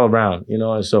seen it all around,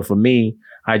 and so for me,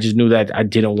 I just knew that I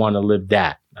didn't want to live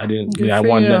that. I didn't. Good I for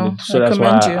wanted you. nothing. So I that's why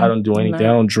commend you. I don't do anything.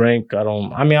 I don't drink. I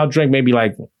mean, I'll drink maybe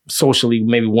like socially,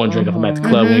 maybe one drink if I'm at the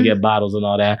club when we get bottles and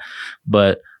all that.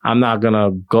 But I'm not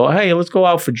gonna go, hey, let's go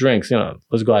out for drinks.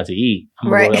 Let's go out to eat. I'm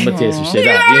gonna tear some shit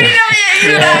up.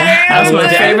 That's my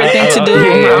favorite thing to do.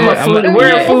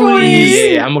 We're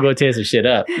foodies. Yeah, I'm gonna go tear some shit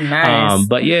up. Nice.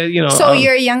 But yeah, So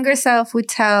your younger self would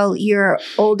tell your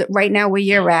old right now where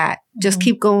you're at, just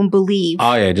keep going, believe.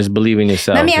 Oh yeah, just believe in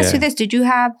yourself. Let me ask you this: did you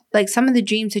have like some of the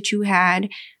dreams that you had?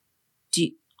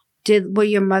 Were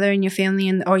your mother and your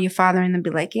family or your father and them be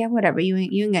like, yeah, whatever, you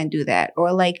ain't gonna do that?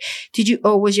 Or like,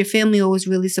 was your family always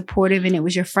really supportive and it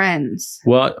was your friends?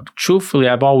 Well, truthfully,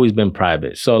 I've always been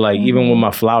private. So like even with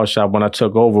my flower shop, when I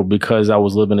took over, because I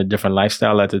was living a different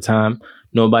lifestyle at the time,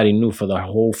 nobody knew for the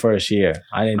whole first year.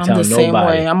 I didn't tell nobody. I'm the same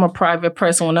way. I'm a private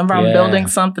person. Whenever I'm building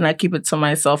something, I keep it to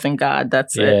myself and God.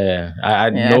 That's it. Yeah,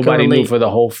 nobody knew for the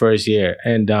whole first year.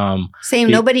 And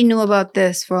nobody knew about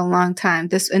this for a long time.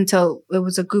 Until it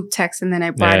was a group text, and then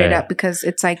I brought it up because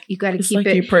it's like you got to keep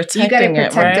it. You got to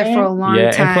protect it for a long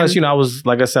time. And plus, I was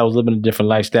like I said, I was living a different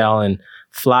lifestyle, and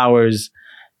flowers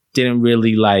didn't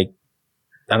really like.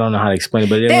 I don't know how to explain it,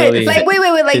 but it really like wait,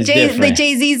 like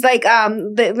Jay-Z's like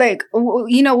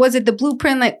was it the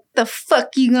blueprint? Like the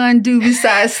fuck you gonna do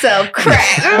besides sell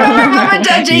crack? Remember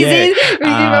Jay-Z?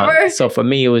 Remember? So for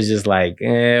me, it was just like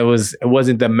it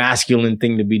wasn't the masculine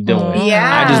thing to be doing.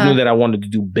 Yeah, I just knew that I wanted to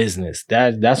do business.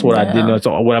 That's what I did know.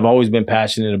 So what I've always been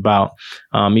passionate about,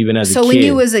 even as a kid. So when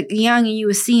you was young and you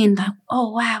were seeing like,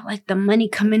 oh wow, like the money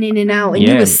coming in and out, and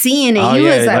you were seeing it, you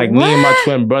was like me and my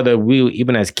twin brother, we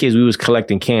even as kids, we was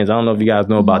collecting cans. I don't know if you guys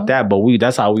know about that, but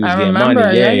that's how we was getting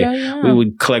money. Yeah. We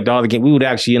would collect all the cans. We would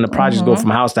actually in the projects go from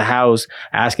house to house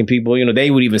asking people, they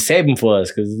would even save them for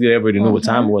us because they already knew what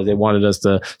time it was. They wanted us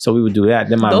to, so we would do that.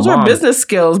 Then those were business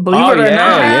skills, believe it or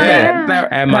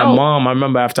not. And my mom, I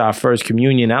remember after our first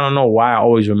communion, I don't know why I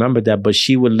always remembered that, but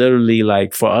she would literally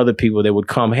like for other people, they would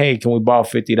come, hey, can we borrow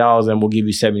 $50 and we'll give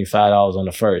you $75 on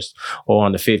the 1st or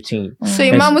on the 15th. So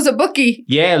your mom was a bookie?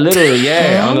 Yeah, literally,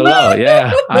 on the low,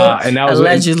 and that was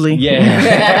allegedly,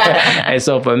 and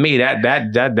so for me,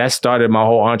 that started my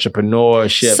whole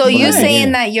entrepreneurship. So you're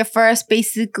saying that your first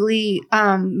basically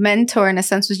mentor in a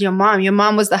sense was your mom. Your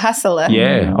mom was the hustler.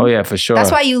 Yeah. Oh yeah, for sure. That's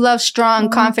why you love strong,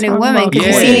 confident women because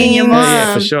you see it in your mom.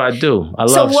 Yeah, for sure I do. I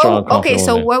love strong, confident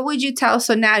women. What would you tell?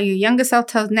 So now your younger self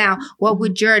tells now. What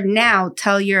would your now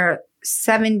tell your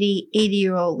 70,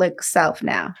 80-year-old like self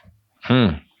now?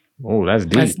 Oh, that's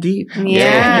deep. That's deep.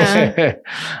 Yeah.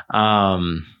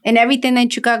 And everything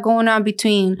that you got going on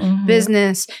between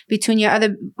business, between your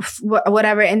other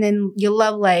whatever, and then your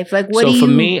love life. Like, what do you... So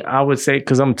for me, I would say,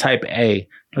 because I'm type A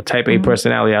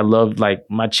personality, I love, like,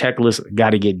 my checklist got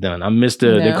to get done. I'm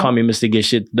Mr. They call me Mr. Get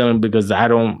Shit Done because I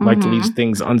don't like to leave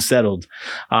things unsettled.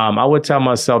 I would tell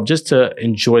myself just to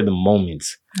enjoy the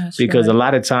moments. Because a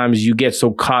lot of times you get so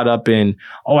caught up in,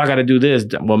 I got to do this.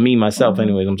 Well, me, myself,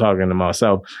 anyways, I'm talking to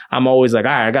myself. I'm always like,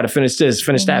 all right, I got to finish this,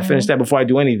 finish that before I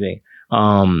do anything.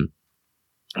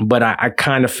 But I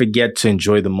kind of forget to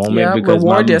enjoy the moment because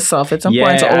reward yourself. It's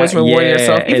important to always reward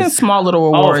yourself, even small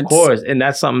little rewards. Of course. And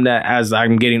that's something that as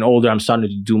I'm getting older, I'm starting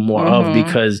to do more of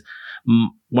because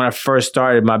when I first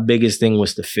started, my biggest thing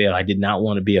was to fail. I did not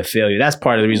want to be a failure. That's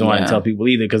part of the reason why I didn't tell people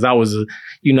either, because I was,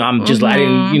 I'm just, I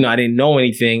didn't know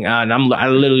anything. And I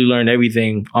literally learned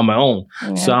everything on my own.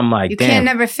 Yeah. So I'm like, you can't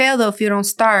never fail though if you don't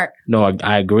start. No,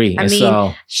 I agree.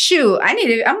 Shoot,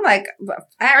 I'm like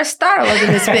Aristotle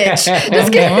in this bitch.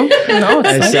 Just kidding.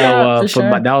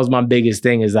 That was my biggest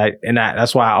thing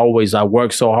that's why I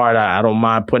work so hard. I don't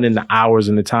mind putting in the hours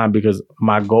and the time because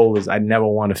my goal is I never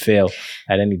want to fail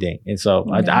at anything. And so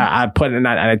I put in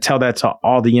that, and I tell that to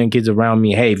all the young kids around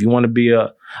me. Hey, if you want to be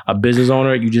a business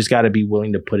owner, you just got to be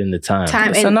willing to put in the time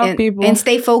and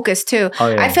stay focused too.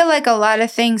 I feel like a lot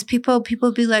of things people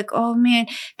be like, oh man,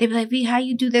 they be like, V, how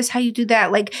you do this, how you do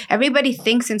that? Like everybody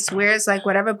thinks and swears like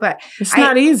whatever, but it's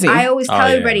not easy. I always tell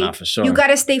everybody, you got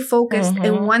to stay focused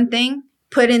in one thing.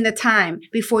 Put in the time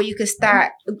before you could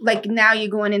start. Like now you're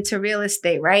going into real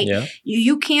estate, right? Yeah.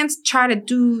 You can't try to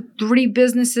do 3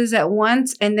 businesses at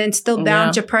once and then still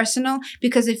balance your personal,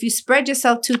 because if you spread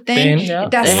yourself too thin,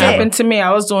 that's it. It happened to me.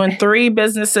 I was doing 3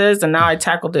 businesses and now I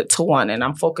tackled it to 1 and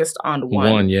I'm focused on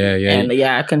 1. And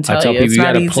I can tell you, people it's you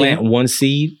not gotta easy. Plant one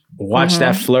seed. Watch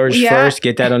that flourish first,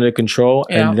 get that under control,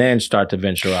 and then start to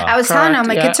venture out. I was telling them,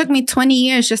 it took me 20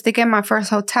 years just to get my first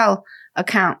hotel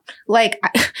account. Like,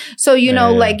 so,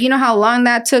 how long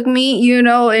that took me,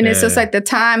 and it's just like the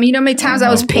time, how many times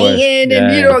I was paying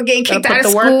and, getting kicked out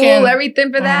of school,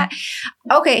 everything for that.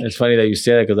 Okay. It's funny that you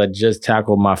say that because I just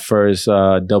tackled my first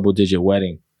double-digit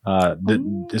wedding.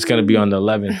 It's going to be on the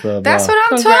 11th of... That's what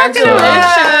I'm talking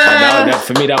about.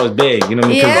 For me, that was big. You know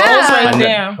what I mean?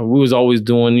 Yeah. We was always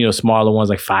doing, smaller ones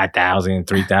like 5,000,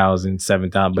 3,000,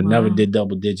 7,000, but never did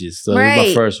double digits. So it was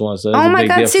my first one. So oh my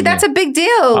God. See, that's a big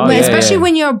deal. Especially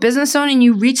when you're a business owner and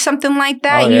you reach something like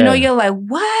that, you're like,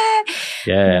 what?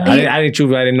 Yeah. I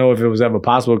didn't know if it was ever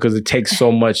possible because it takes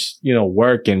so much,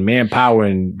 work and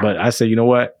manpower. But I said, you know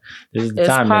what? This is the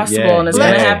time. It's possible and it's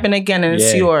going to happen again and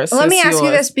it's yours. Let me ask you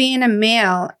this, being a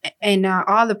male and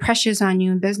all the pressures on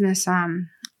you in business,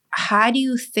 how do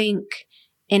you think,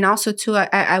 and also too,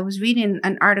 I was reading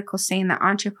an article saying that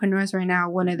entrepreneurs right now,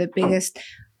 one of the biggest,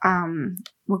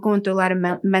 we're going through a lot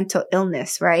of mental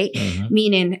illness, right? Mm-hmm.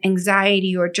 Meaning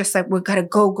anxiety or just like, we're gotta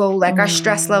go, like our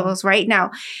stress levels right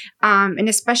now. And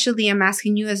especially I'm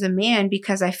asking you as a man,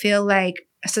 because I feel like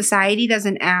society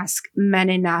doesn't ask men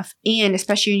enough, and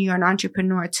especially when you're an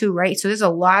entrepreneur too, right? So there's a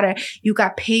lot of, you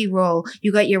got payroll,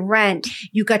 you got your rent,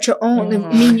 you got your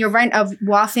own, your rent of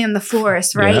Waltham the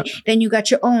florist, right? Yeah. Then you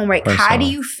got your own, right? How do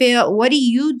you feel? What do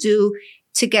you do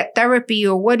to get therapy,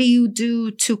 or what do you do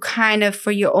to kind of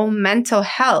for your own mental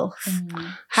health?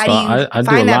 How do you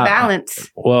find that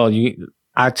balance?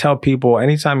 I tell people,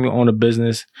 anytime you own a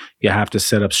business, you have to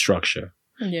set up structure.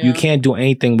 Yeah. You can't do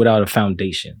anything without a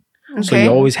foundation. Okay. So you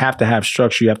always have to have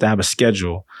structure. You have to have a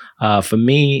schedule. For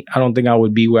me, I don't think I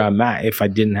would be where I'm at if I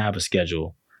didn't have a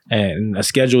schedule. And a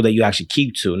schedule that you actually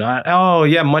keep to. Not,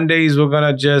 Mondays we're going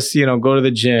to just, go to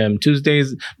the gym.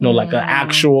 Tuesdays, like an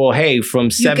actual,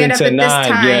 from 7 to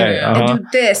 9. And do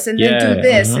this and then do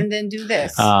this and then do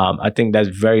this. I think that's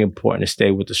very important to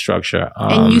stay with the structure.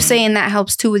 And you saying that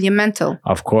helps too with your mental.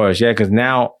 Of course, yeah, because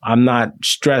now I'm not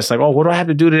stressed. Like, what do I have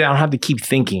to do today? I don't have to keep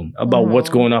thinking about what's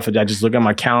going on for that. I just look at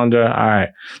my calendar. All right,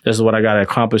 this is what I got to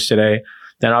accomplish today.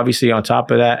 Then obviously on top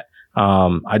of that,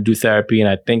 I do therapy, and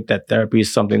I think that therapy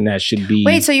is something that should be...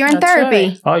 Wait, so you're in therapy?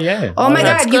 Right. Oh, yeah. Oh, my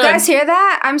God. Good. You guys hear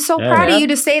that? I'm so proud of you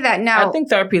to say that now. I think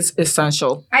therapy is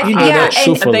essential. And to be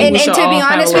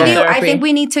honest with you, I think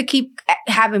we need to keep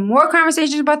having more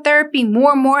conversations about therapy,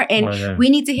 more and more, and we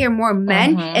need to hear more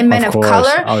men and men of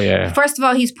color. Oh, yeah. First of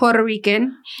all, he's Puerto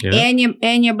Rican, and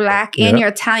you're Black, and you're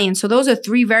Italian. So those are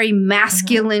three very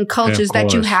masculine cultures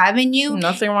that you have in you.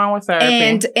 Nothing wrong with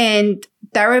therapy. And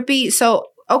therapy, so...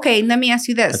 Okay, let me ask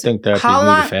you this. I think therapy is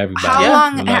needed for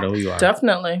everybody. No matter who you are.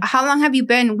 Definitely. How long have you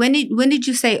been? When did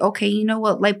you say, okay, you know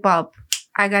what, light bulb,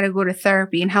 I got to go to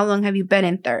therapy? And how long have you been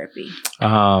in therapy?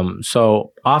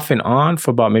 So off and on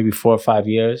for about maybe 4 or 5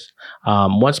 years.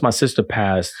 Once my sister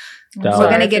passed, we're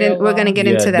gonna get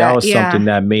into that. That was something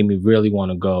that made me really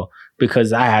want to go,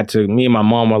 because me and my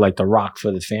mom were like the rock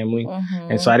for the family.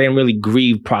 And so I didn't really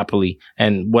grieve properly.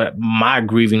 And what my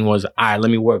grieving was, all right, let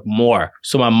me work more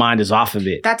so my mind is off of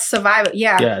it. That's survival.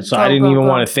 Yeah. Yeah. So I didn't even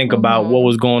want to think about what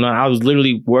was going on. I was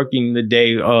literally working the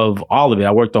day of all of it.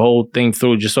 I worked the whole thing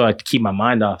through just so I could keep my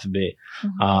mind off of it.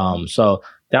 So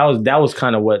that was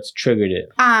kind of what's triggered it.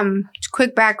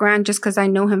 Quick background, just because I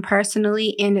know him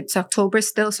personally, and it's October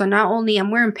still. So not only I'm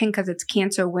wearing pink because it's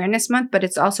Cancer Awareness Month, but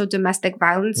it's also Domestic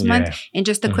Violence Month. And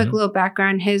just a quick little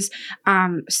background: his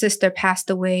sister passed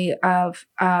away of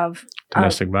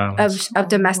domestic violence. Of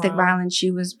domestic violence.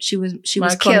 She was killed.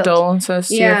 My condolences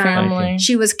to your family.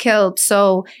 She was killed.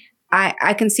 So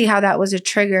I can see how that was a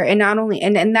trigger. And not only,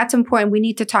 and that's important. We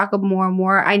need to talk more and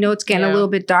more. I know it's getting a little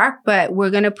bit dark, but we're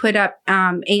going to put up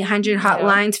 800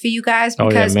 hotlines for you guys,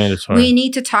 because we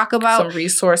need to talk about some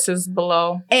resources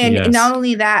below. And not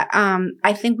only that,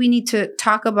 I think we need to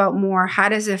talk about more, how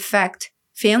does it affect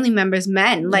family members,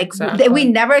 men? Like we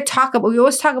never talk about, we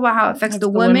always talk about how it affects the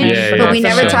women, but we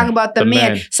never talk about the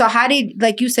man. So how did,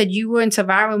 like you said, you were in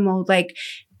survival mode, like,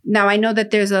 now, I know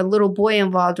that there's a little boy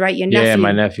involved, right? Your nephew. Yeah,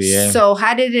 my nephew, So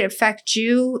how did it affect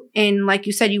you? And like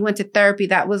you said, you went to therapy.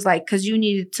 That was like, because you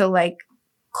needed to like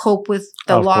cope with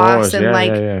the loss and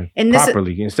and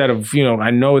properly. Instead of,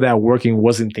 I know that working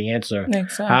wasn't the answer.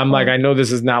 Exactly. I'm like, I know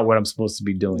this is not what I'm supposed to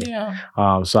be doing. Yeah.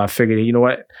 So I figured, you know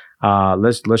what?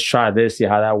 Let's try this, see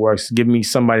how that works. Give me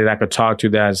somebody that I could talk to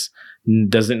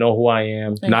doesn't know who I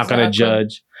am, not going to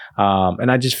judge. And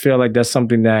I just feel like that's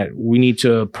something that we need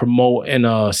to promote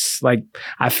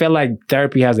I feel like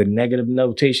therapy has a negative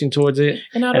notation towards it.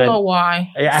 And I don't know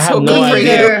why. I have no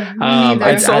idea.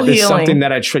 It's so healing. It's something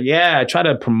that I try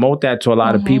to promote that to a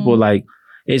lot of people. Like,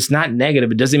 it's not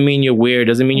negative. It doesn't mean you're weird.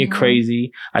 It doesn't mean you're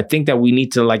crazy. I think that we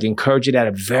need to like encourage it at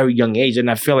a very young age.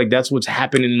 And I feel like that's what's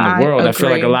happening in the world. Agree. I feel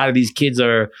like a lot of these kids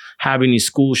are having these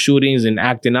school shootings and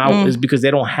acting out is because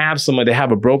they don't have someone. They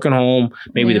have a broken home.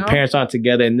 Maybe the parents aren't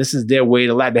together and this is their way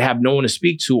to laugh. They have no one to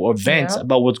speak to or vent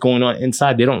about what's going on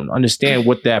inside. They don't understand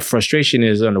what that frustration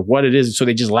is and what it is. So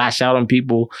they just lash out on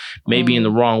people maybe in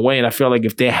the wrong way. And I feel like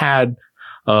if they had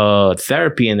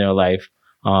therapy in their life,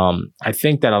 I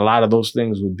think that a lot of those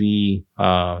things would be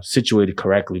situated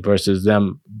correctly versus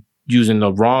them using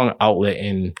the wrong outlet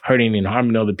and hurting and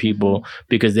harming other people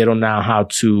because they don't know how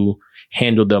to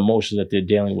handle the emotions that they're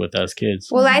dealing with as kids.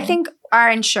 Well, I think our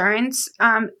insurance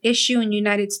issue in the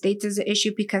United States is an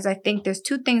issue because I think there's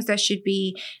two things that should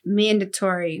be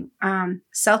mandatory.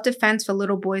 Self-defense for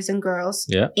little boys and girls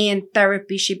and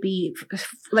therapy should be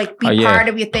part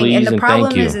of your thing. Please, and the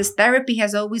problem is therapy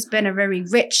has always been a very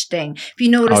rich thing. If you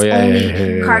notice,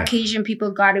 only Caucasian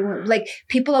people got it. Like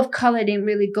people of color didn't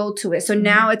really go to it. So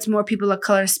now it's more people of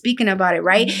color speaking about it,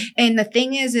 right? And the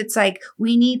thing is, it's like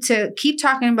we need to keep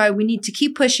talking about it. We need to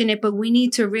keep pushing it, but we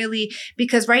need to really,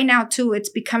 because right now too, it's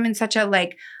becoming such a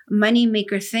like money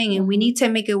maker thing, and we need to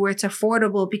make it where it's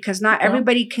affordable because not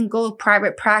everybody can go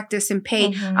private practice and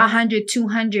pay 100,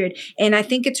 200. And I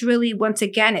think it's really, once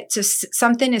again, it's just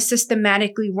something is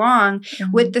systematically wrong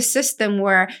with the system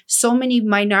where so many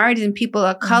minorities and people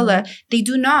of color, they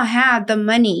do not have the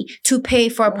money to pay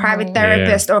for a private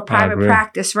therapist or private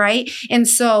practice, right? And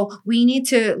so we need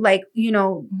to like, you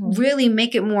know, really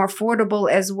make it more affordable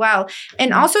as well.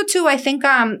 And also too, I think,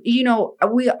 you know,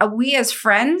 we as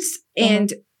friends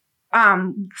and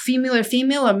female to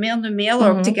female or male to male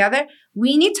or together,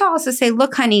 we need to also say,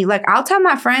 look, honey, like I'll tell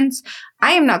my friends,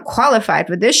 I am not qualified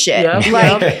for this shit.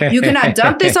 Like you cannot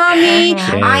dump this on me.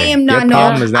 I am not,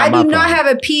 I do not have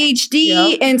a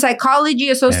PhD in psychology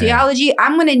or sociology.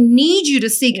 I'm going to need you to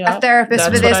seek a therapist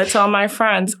for this. That's what I tell my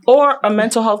friends. Or a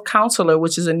mental health counselor,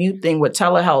 which is a new thing with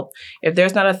telehealth. If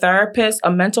there's not a therapist,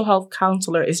 a mental health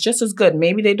counselor is just as good.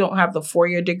 Maybe they don't have the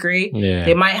 4-year degree.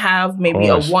 They might have maybe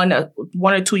a 1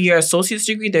 or 2 year associate's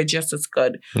degree. They're just as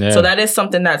good. So that is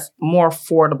something that's more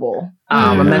affordable.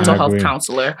 A mental health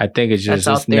counselor. I think it's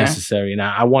just necessary. And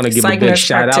I want to give a big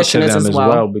shout out to them as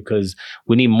well because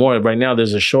we need more. Right now,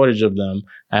 there's a shortage of them.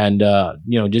 And,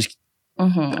 you know, just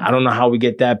I don't know how we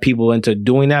get that people into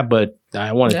doing that, but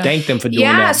I want to thank them for doing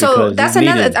that. Yeah, so that's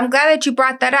another. I'm glad that you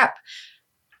brought that up.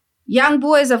 Young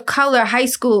boys of color, high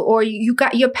school, or you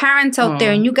got your parents out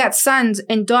there and you got sons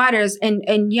and daughters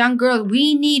and young girls.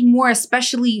 We need more,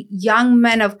 especially young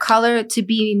men of color, to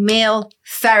be male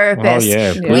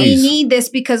therapists. We need this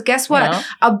because guess what?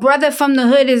 A brother from the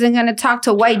hood isn't going to talk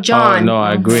to white John. No,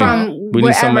 I agree. From we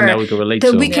need someone that we can relate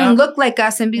to. We can look like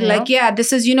us and be like,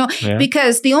 this is, you know,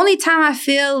 because the only time I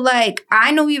feel like,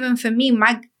 I know even for me,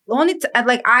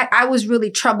 I was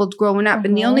really troubled growing up.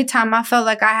 And the only time I felt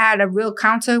like I had a real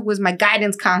counselor was my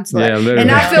guidance counselor. And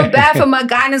I feel bad for my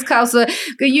guidance counselor.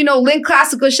 You know, Lynn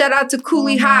Classical, shout out to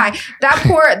Cooley High.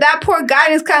 That poor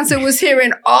guidance counselor was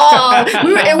hearing all,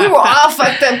 we were all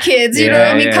fucked up kids. You know what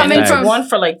I mean? Coming from one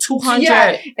for like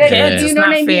 200 kids. You know what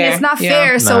I mean? It's not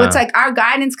fair. So it's like our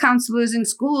guidance counselors in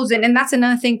schools. And that's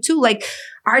another thing too. Like,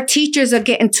 our teachers are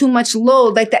getting too much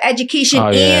load, like the education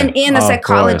and the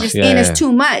psychologist, and it's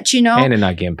too much, you know? And they're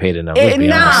not getting paid enough.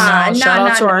 Shout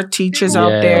out to our teachers out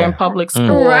there in public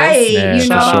schools. Right. You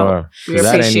know? We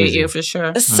appreciate you for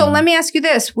sure. So let me ask you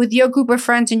this. With your group of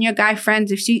friends and your guy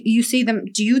friends, if you see them,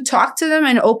 do you talk to them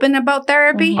and open about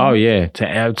therapy? Oh, yeah.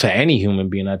 To any human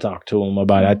being, I talk to them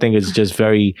about it. I think it's just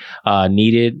very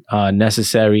needed,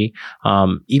 necessary,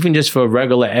 even just for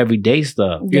regular everyday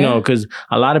stuff, you know, because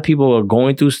a lot of people are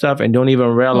going through stuff and don't even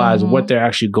realize what they're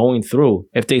actually going through.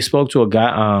 If they spoke to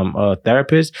a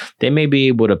therapist, they may be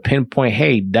able to pinpoint,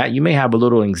 hey, that you may have a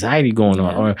little anxiety going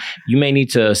on, or you may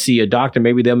need to see a doctor.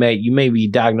 Maybe you may be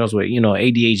diagnosed with, you know,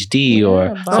 ADHD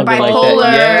or something bipolar,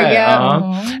 like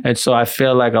that. And so I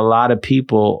feel like a lot of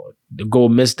people go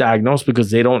misdiagnosed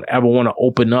because they don't ever want to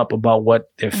open up about what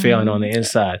they're feeling on the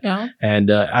inside. And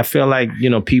I feel like, you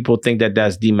know, people think that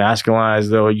that's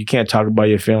demasculinized, or you can't talk about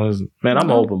your feelings. Man, I'm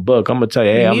an open book. I'm going to tell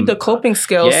you, hey, you need the coping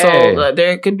skills so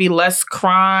there could be less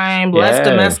crime, less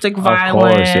domestic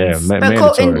violence. Of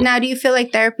course, and now, do you feel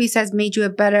like therapy has made you a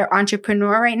better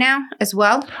entrepreneur right now as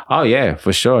well? Oh, yeah,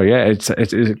 for sure. Yeah, it's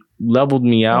leveled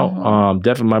me out.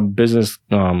 Definitely my business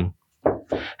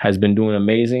has been doing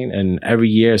amazing, and every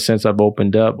year since I've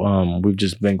opened up, we've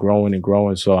just been growing and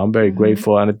growing. So I'm very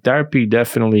grateful, and the therapy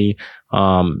definitely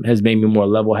has made me more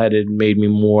level-headed, made me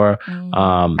more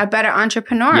a better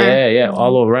entrepreneur. Yeah,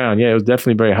 all around. Yeah, it was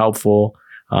definitely very helpful.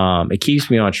 it keeps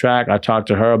me on track. I talk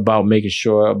to her about making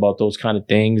sure about those kind of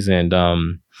things. And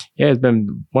it's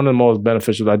been one of the most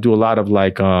beneficial. I do a lot of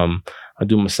I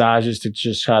do massages to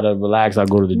just try to relax. I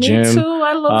go to the gym. Me too.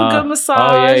 I love a good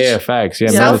massage. Oh, yeah, facts. Yeah,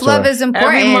 self-love is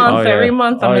important. Every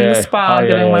month I'm in the spa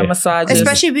getting my massages.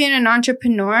 Especially being an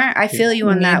entrepreneur, I feel you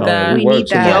on that. We need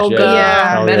that.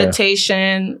 Yoga,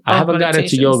 meditation. I haven't got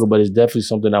into yoga, but it's definitely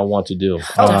something I want to do.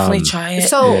 Definitely try it.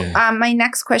 So my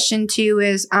next question to you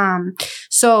is,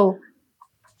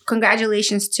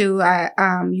 congratulations to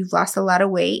you've lost a lot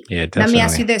of weight. Yeah, definitely. Let me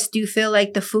ask you this: do you feel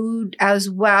like the food as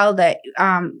well that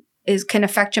can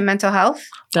affect your mental health?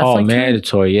 Definitely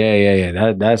mandatory.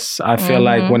 Yeah. That's. I feel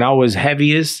like when I was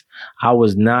heaviest, I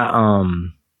was not.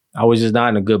 I was just not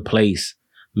in a good place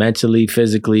mentally,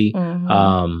 physically.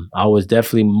 I was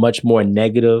definitely much more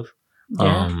negative.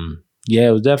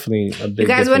 It was definitely a big. You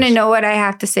guys want to know what I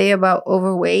have to say about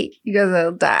overweight? You guys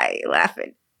will die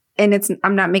laughing. And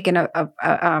I'm not making a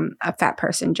fat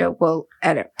person joke. We'll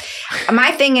edit.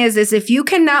 My thing is if you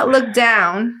cannot look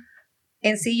down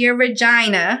and see your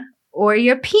vagina or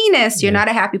your penis, you're not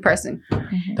a happy person.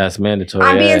 That's mandatory.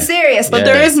 I'm being serious. But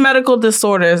there is medical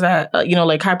disorders that,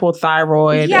 like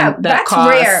hypothyroid. Yeah, that's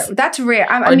rare. That's rare.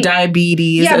 I mean,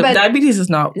 diabetes. Yeah, but diabetes is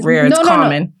not rare. It's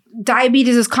common. No.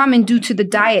 Diabetes is common due to the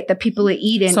diet that people are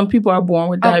eating. Some people are born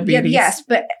with diabetes. Yes,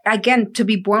 but again, to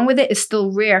be born with it is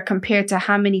still rare compared to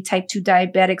how many type 2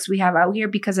 diabetics we have out here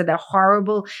because of the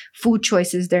horrible food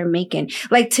choices they're making.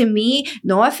 Like, to me,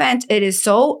 no offense, it is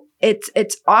so...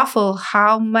 It's awful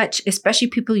how much, especially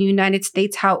people in the United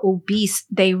States, how obese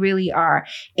they really are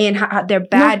and how they're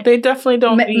bad. No, they definitely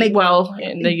don't eat well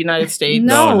in the United States.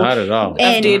 No, not at all.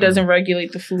 FDA doesn't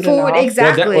regulate the food at all.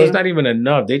 Exactly. Well, it's not even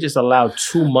enough. They just allow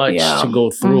too much to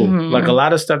go through. Like a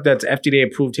lot of stuff that's FDA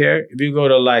approved here, if you go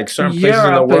to like certain places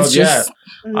in the world,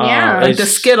 like the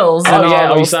Skittles.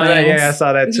 You saw that? Yeah, I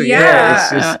saw that too. Yeah, it's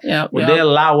just they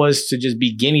allow us to just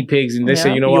be guinea pigs, and they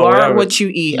say, you know what, you whatever. are what you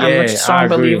eat. I'm a strong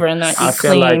believer in that. I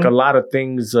feel like a lot of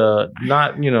things,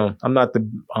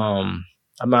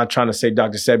 I'm not trying to say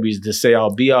Dr. Sebi is to say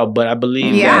all be all, but I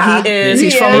believe that he is.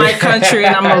 He's from my country,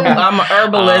 and I'm an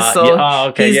herbalist,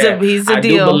 so he's the deal. I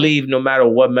do believe no matter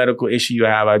what medical issue you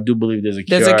have, I do believe there's a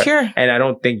cure. There's a cure. And I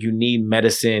don't think you need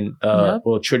medicine,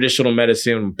 traditional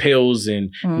medicine, pills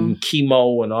and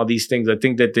chemo and all these things. I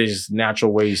think that there's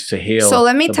natural ways to heal. So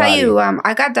let me tell you,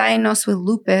 I got diagnosed with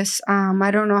lupus, I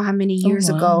don't know how many years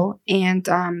ago. And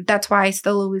that's why I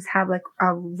still always have like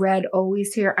a red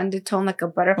always here undertone, like a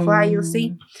butterfly, you'll see.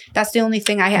 That's the only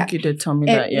thing I have. I think you did tell me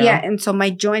that, yeah. Yeah, and so my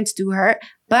joints do hurt,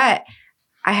 but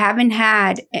I haven't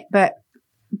had. But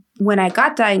when I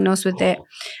got diagnosed with it,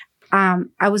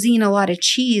 I was eating a lot of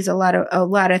cheese, a lot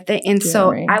of things, and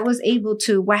so I was able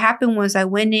to. What happened was I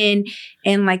went in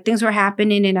and like things were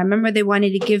happening, and I remember they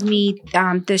wanted to give me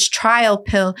this trial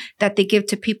pill that they give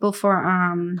to people for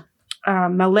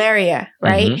malaria,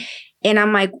 right? And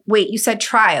I'm like, wait, you said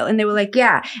trial. And they were like,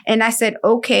 yeah. And I said,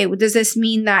 okay, well, does this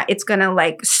mean that it's going to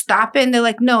like stop it? And they're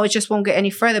like, no, it just won't get any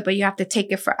further, but you have to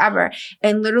take it forever.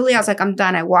 And literally I was like, I'm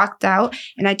done. I walked out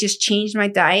and I just changed my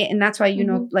diet. And that's why,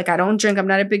 like I don't drink. I'm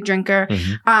not a big drinker.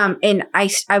 And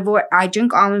I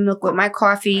drink almond milk with my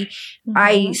coffee.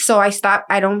 I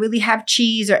stopped. I don't really have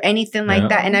cheese or anything like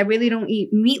that. And I really don't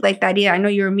eat meat like that either. I know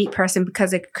you're a meat person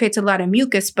because it creates a lot of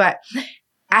mucus, but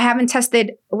I haven't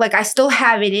tested, like I still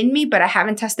have it in me, but I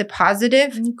haven't tested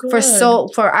positive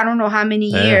for I don't know how many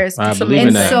years. I believe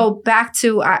in that. So back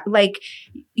to like,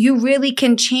 you really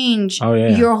can change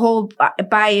your whole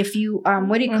by if you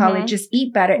just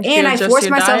eat better. And I force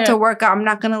myself to work out. I'm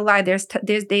not gonna lie. There's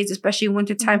days, especially in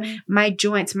wintertime, my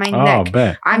joints, my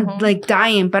neck, I'm like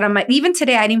dying. But I'm like, even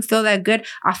today, I didn't feel that good.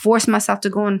 I forced myself to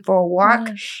go in for a walk,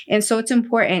 and so it's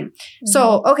important.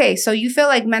 So okay, so you feel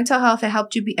like mental health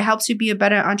helps you be a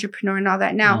better entrepreneur and all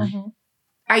that. Now,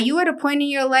 are you at a point in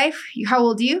your life? How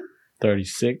old are you?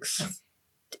 36.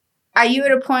 Are you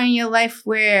at a point in your life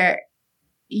where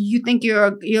you think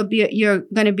you're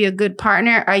going to be a good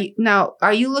partner?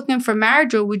 Are you looking for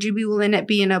marriage, or would you be willing to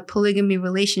be in a polygamy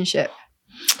relationship?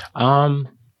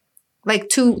 Like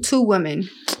two women.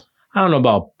 I don't know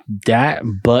about that,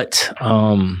 but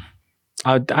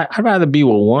I'd rather be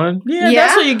with one. Yeah,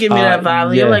 that's what you give me that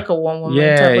vibe. You're like a one woman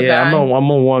type of guy. I'm a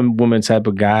one woman type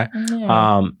of guy.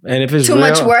 Yeah. And if it's too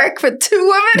much work for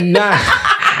two women, nah.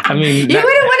 I mean, you wouldn't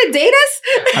want to date us?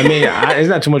 I mean, it's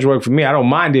not too much work for me. I don't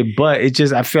mind it, but it's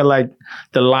just I feel like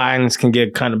the lines can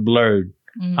get kind of blurred.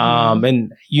 And I'm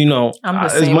the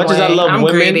as much way. As I love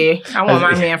women, greedy. I want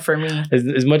my man for me.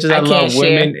 As much as I love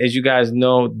women, as you guys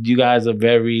know, you guys are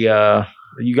very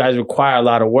you guys require a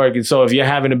lot of work. And so if you're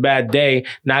having a bad day,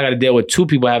 now I got to deal with 2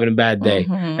 people having a bad day.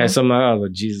 And so I'm like, oh,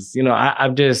 Jesus. You know,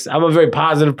 I'm a very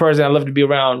positive person. I love to be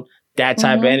around that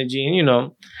type of energy. And, you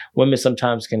know, women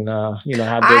sometimes can,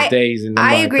 have those days. And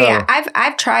I agree.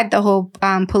 I've tried the whole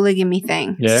polygamy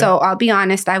thing. Yeah? So I'll be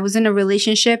honest. I was in a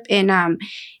relationship and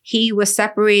he was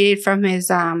separated from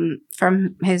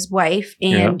his wife.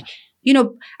 And, you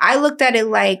know, I looked at it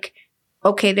like,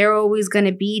 okay, they're always going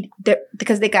to be there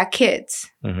because they got kids.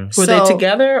 Were they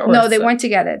together? No, they weren't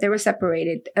together. They were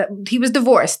separated. He was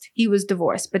divorced.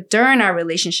 But during our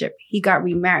relationship, he got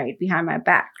remarried behind my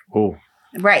back. Oh.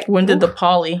 Right. When did the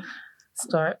poly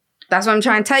start? That's what I'm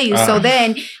trying to tell you. So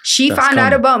then she found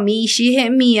out about me. She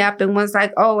hit me up and was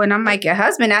like, oh, and I'm like, your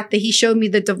husband, after he showed me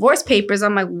the divorce papers,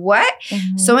 I'm like, what?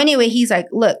 So anyway, he's like,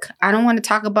 look, I don't want to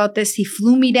talk about this. He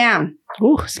flew me down.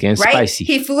 Ooh, it's getting spicy.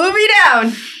 He flew me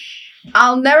down.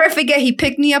 I'll never forget. He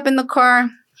picked me up in the car.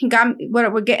 He got me,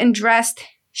 we're getting dressed.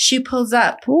 She pulls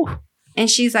up. Ooh. And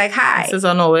she's like, hi. This is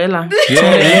a novela.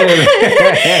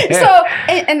 So,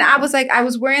 and I was like, I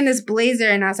was wearing this blazer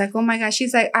and I was like, oh my gosh.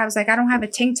 I was like, I don't have a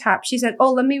tank top. She's like,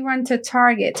 oh, let me run to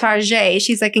Target.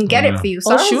 She's like, and get it for you.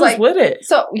 So she was with it.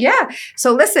 So, yeah.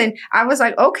 So listen, I was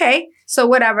like, okay. So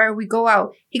whatever, we go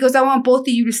out. He goes, I want both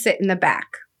of you to sit in the back.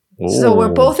 Ooh. So we're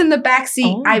both in the back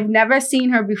seat. Oh. I've never seen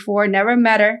her before, never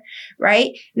met her, right?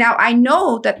 Now, I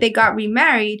know that they got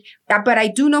remarried, but I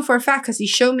do know for a fact because he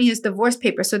showed me his divorce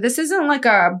papers. So this isn't like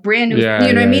a brand new, you know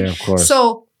what I mean? Yeah, of course.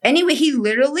 So anyway, he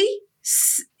literally,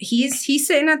 he's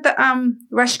sitting at the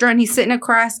restaurant. He's sitting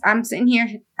across. I'm sitting here.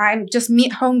 I'm just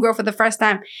meet homegirl for the first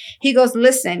time. He goes,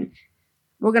 listen,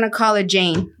 we're going to call her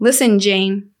Jane. Listen,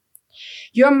 Jane,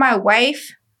 you're my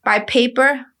wife by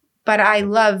paper, but I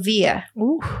love Via.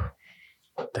 Ooh.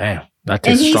 Damn. That's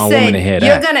a strong woman to hear that.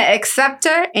 You're going to accept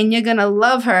her and you're going to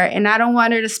love her. And I don't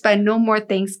want her to spend no more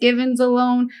Thanksgivings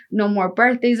alone, no more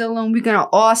birthdays alone. We're going to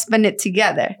all spend it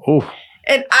together. Ooh.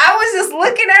 And I was just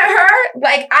looking at her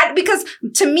like, because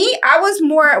to me, I was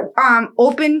more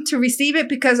open to receive it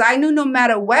because I knew no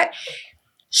matter what,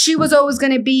 she was always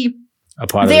going to be a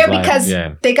part there of because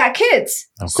they got kids.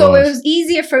 So it was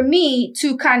easier for me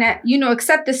to kind of,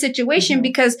 accept the situation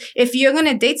because if you're going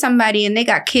to date somebody and they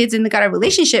got kids and they got a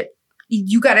relationship,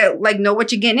 you got to know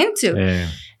what you're getting into. Yeah.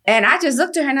 And I just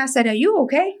looked at her and I said, are you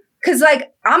okay? Because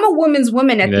I'm a woman's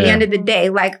woman at the end of the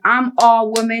day. I'm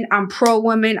all women. I'm pro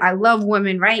woman. I love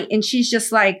women, right? And she's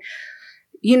just like,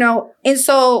 and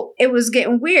so it was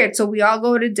getting weird. So we all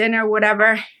go to dinner,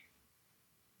 whatever.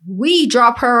 We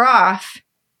drop her off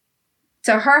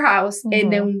to her house,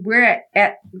 and then we're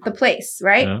at the place,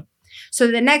 right? Yeah.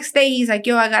 So the next day, he's like,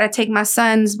 yo, I got to take my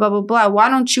sons, blah, blah, blah. Why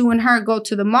don't you and her go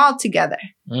to the mall together?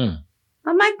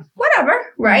 I'm like, whatever,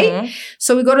 right?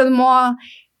 So we go to the mall.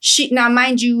 Now,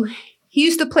 mind you, he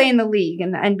used to play in the league,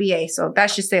 in the NBA, so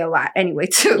that should say a lot anyway,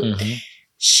 too.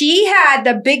 She had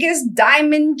the biggest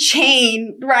diamond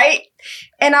chain, right?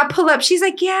 And I pull up. She's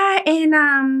like, yeah,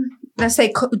 and let's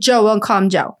say Joe, I'll call him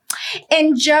Joe.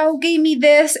 And Joe gave me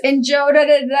this, and Joe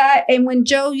da-da-da. And when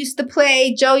Joe used to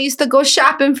play, Joe used to go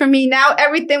shopping for me. Now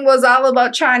everything was all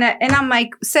about trying to, and I'm like,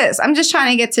 sis, I'm just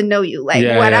trying to get to know you,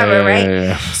 whatever, right?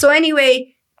 Yeah. So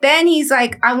anyway, then he's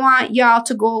like, I want y'all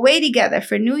to go away together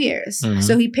for New Year's.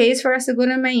 So he pays for us to go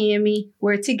to Miami.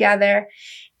 We're together.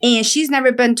 And she's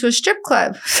never been to a strip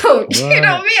club. So, you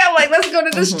know me, I'm like, let's go to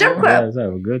the strip club. Let's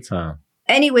have a good time.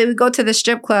 Anyway, we go to the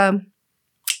strip club.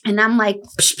 And I'm like,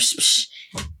 psh, psh, psh.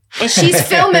 And she's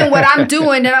filming what I'm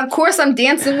doing. And of course, I'm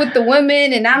dancing with the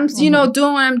women and I'm, doing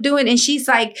what I'm doing. And she's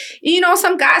like,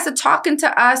 some guys are talking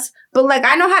to us, but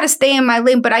I know how to stay in my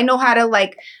lane, but I know how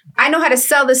to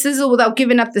sell the sizzle without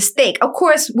giving up the steak. Of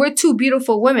course, we're two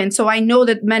beautiful women, so I know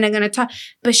that men are going to talk.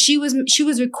 But she was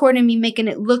recording me, making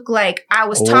it look like I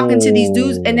was talking to these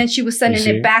dudes, and then she was sending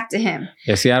it back to him.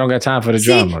 Yeah, see, I don't got time for the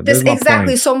drama. This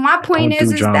exactly. Point. So my point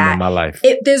is that in my life.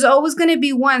 There's always going to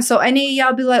be one. So any of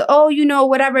y'all be like, oh,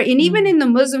 whatever. And even in the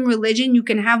Muslim religion, you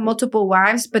can have multiple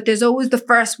wives, but there's always the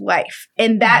first wife.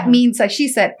 And that means, like she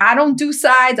said, I don't do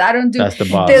sides. I don't do. That's the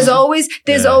boss. There's always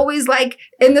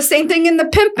and the same thing in the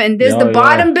pimping. There's the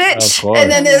bottom bitch, and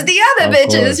then there's the other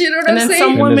bitches. You know what I'm saying? And then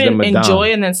some women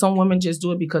enjoy, and then some women just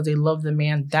do it because they love the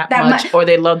man that much, or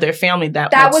they love their family that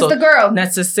much. That was the girl.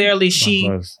 Necessarily, she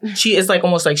is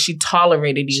almost like she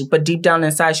tolerated you, but deep down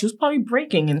inside, she was probably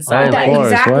breaking inside.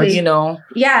 Exactly. What?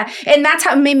 Yeah, and that's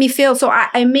how it made me feel. So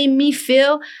it made me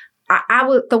feel I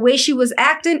was the way she was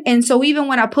acting. And so even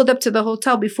when I pulled up to the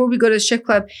hotel before we go to the strip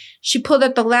club, she pulled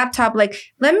up the laptop like,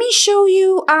 let me show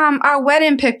you our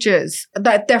wedding pictures,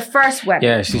 their first wedding.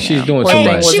 Yeah, she's doing too And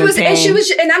much. she was,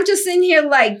 and I'm just sitting here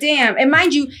like, damn. And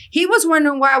mind you, he was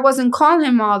wondering why I wasn't calling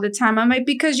him all the time. I'm like,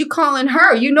 because you calling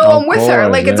her, you know, I'm with her.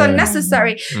 Like, it's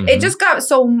unnecessary. It just got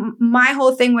so my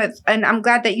whole thing with, and I'm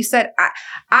glad that you said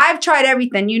I've tried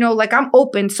everything. You know, like I'm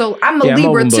open. So I'm a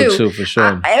Libra too. For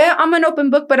sure. I'm an open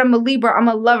book, but I'm a Libra. I'm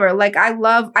a lover. Like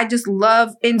I just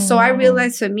love. And so I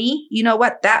realized for me, you know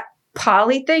what, that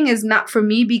poly thing is not for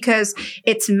me because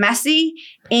it's messy.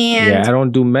 And I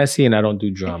don't do messy and I don't do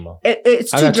drama.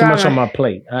 It's I got too much on my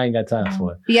plate. I ain't got time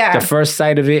for it. Yeah. The first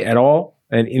sight of it at all,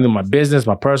 and even my business,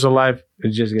 my personal life, it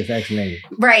just gets X-nated.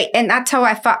 Right. And that's how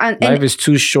I thought. Life is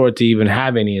too short to even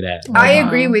have any of that. I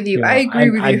agree with you. I agree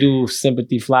with you. I do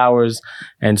sympathy flowers,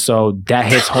 and so that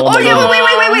hits home. Oh yeah, wait.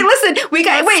 Listen, we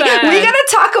gotta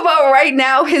talk about right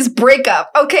now his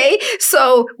breakup. Okay,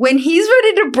 so when he's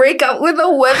ready to break up with a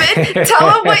woman, tell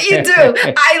him what you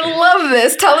do. I love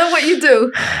this. Tell him what you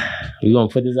do. You gonna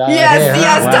put this out?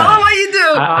 Yes. Wow. Tell him what you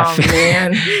do.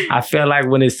 Man, I feel like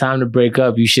when it's time to break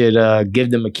up, you should give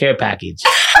them a care package.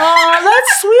 Oh,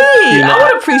 that's sweet. You know,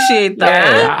 I would appreciate that.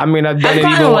 Yeah, I mean, I've done it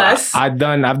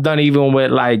even. I've done even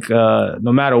with like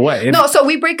no matter what. No, so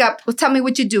we break up. Well, tell me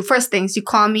what you do. First things, you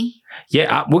call me.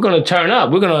 Yeah, we're gonna turn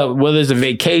up. We're gonna, whether it's a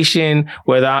vacation,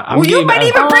 whether you might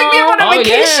even bring me on a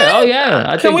vacation.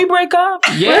 Yeah. Can we break up?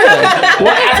 Yeah.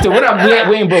 Well,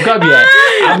 we ain't broke up yet.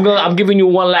 I'm giving you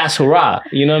one last hurrah.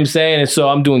 You know what I'm saying? And so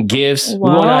I'm doing gifts.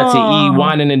 We're going out to eat,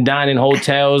 wining and dining,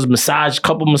 hotels,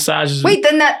 couple massages. Wait,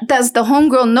 then does the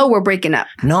homegirl know we're breaking up?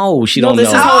 No, she don't know.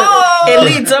 This is how it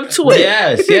leads up to it.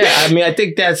 Yes, yeah. I mean, I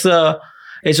think that's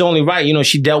it's only right. You know,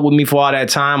 she dealt with me for all that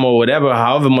time or whatever,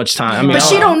 however much time. I mean, but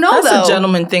she don't know that's a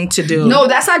gentleman thing to do. No,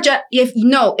 that's not just if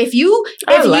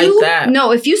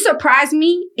you surprise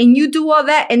me and you do all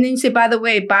that and then you say, by the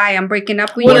way, bye, I'm breaking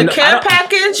up with you. With a care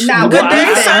package? Nah, good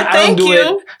day, sir. Thank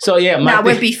you. So yeah,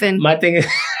 we're beefing. My thing is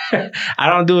I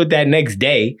don't do it that next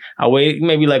day. I wait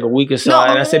maybe like a week or so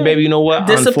and I say, baby, you know what?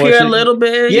 Disappear a little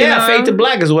bit. Yeah, fade to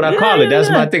black is what I call it.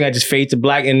 That's my thing. I just fade to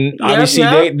black and obviously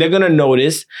they're gonna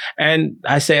notice. And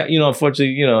I say, you know,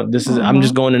 unfortunately, you know, this is I'm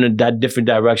just going in a different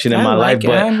direction in my life.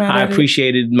 But I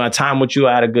appreciated my time with you.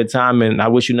 I had a good time and I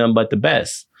wish you nothing but the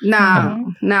best.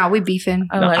 Nah, we beefing.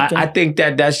 I think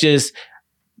that's just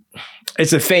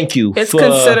it's a thank you. It's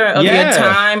considerate of your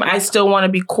time. I still want to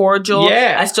be cordial.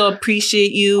 Yeah. I still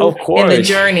appreciate you in the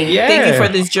journey. Yeah. Thank you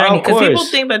for this journey. Because people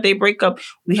think that they break up,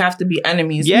 we have to be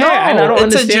enemies. Yeah, no, and I don't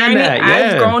understand a journey. That.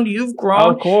 Yeah. I've grown, you've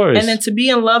grown. Of course. And then to be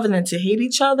in love and then to hate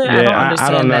each other, I don't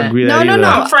understand I don't that. agree that no. either.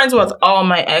 I'm friends with all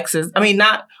my exes. I mean,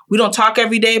 we don't talk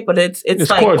every day, but it's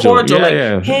like cordial.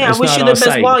 Yeah, hey, I wish you the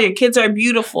best. Wow, your kids are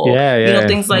beautiful. Yeah. You know,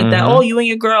 things like that. Oh, you and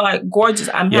your girl are gorgeous.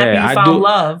 I'm happy you found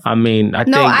love. I mean, I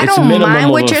think I it's don't minimum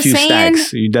mind what of a you're few saying.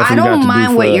 stacks. I don't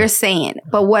mind what you're saying.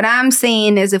 But what I'm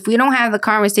saying is if we don't have the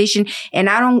conversation and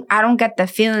I don't get the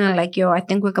feeling like, yo, I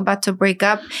think we're about to break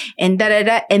up and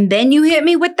da-da-da, and then you hit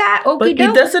me with that. But he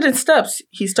does it in steps.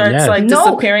 He starts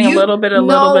disappearing a little bit.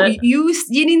 You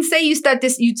didn't say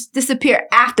you disappear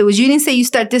afterwards. You didn't say you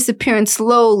start disappearing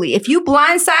slowly. If you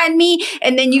blindside me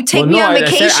and then you take me on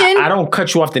vacation, I don't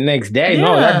cut you off the next day. Yeah.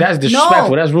 No, that's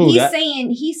disrespectful. That's rude.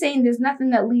 He's saying there's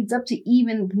nothing that leads up to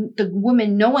even the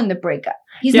woman knowing the breakup.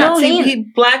 He's not saying he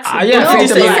blacks. He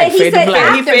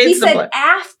said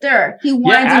after he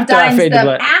wines and dines them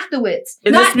afterwards.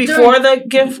 Is this before the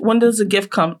gift? When does the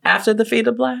gift come? After the fade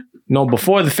to black? No,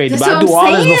 before the fade to black. I do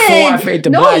all this before I fade to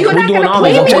black. We're doing all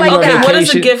this. What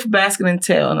does the gift basket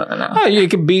entail? No. Oh, it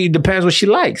could be, depends what she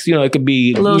likes. You know, it could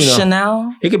be a little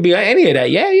Chanel. It could be any of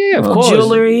that. Yeah, of course.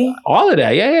 Jewelry. All of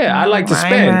that. Yeah. I like to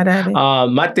spend.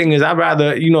 My thing is, I'd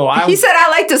rather, he said I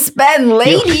like to spend,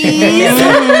 ladies.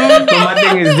 But my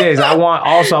thing is this. I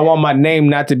want my name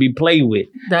not to be played with.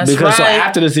 That's because so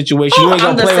after the situation, you ain't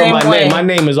gonna play with my name. My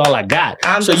name is all I got.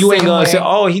 So you ain't gonna say,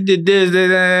 oh, he did this.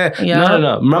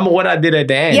 No. Remember what I did at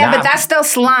the end. Yeah, but that's still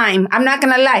slime. I'm not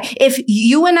gonna lie. If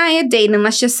you and I are dating,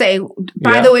 let's just say,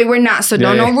 by the way, we're not, so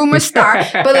don't no rumors start.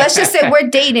 But let's just say we're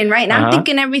dating, right? And I'm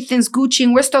thinking everything's Gucci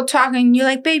and we're still talking. And you're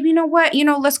like, babe, you know what?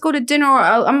 Let's go to dinner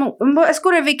or let's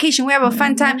go to a vacation. We have a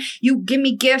fun time. You give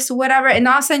me gifts or whatever. And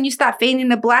all of a sudden you start fading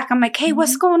to black. I'm like, hey,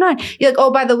 what's going on? You're like,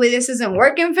 oh, by the way, this isn't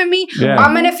working for me.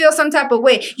 I'm gonna feel some type of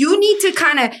way. You need to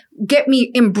kind of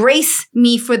embrace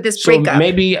me for this breakup.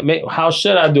 Maybe how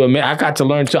should I do it? I got to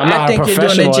learn too. I think you're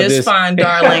doing it just fine,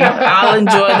 darling. I'll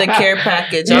enjoy the care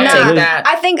package. I'll take that.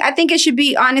 I think it should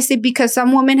be honestly because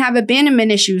some women have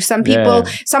abandonment issues. Some people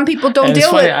don't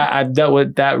deal with. I dealt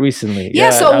with that recently. Yeah.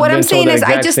 So what I'm saying is,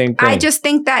 I just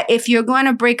think that if you're going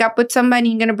to break up with somebody,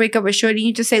 you're going to break up with shorty.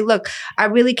 You just say, look, I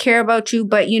really care about you,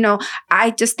 but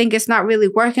I just think it's not really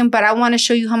working. But I want to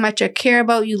show you how much I care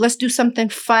about you. Let's do something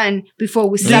fun before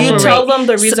we separate. Do you tell them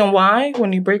the reason why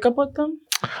when you break up with them?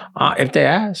 If they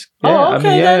ask. Yeah,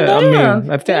 okay.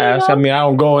 If they ask. I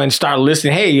don't go and start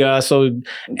listening. Hey, so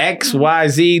X, Y,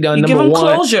 Z, the you number give them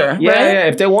one. Closure. Yeah, right? yeah.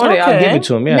 If they want it, I'll give it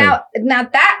to them. Yeah. Now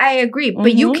that I agree,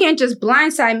 but you can't just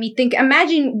blindside me.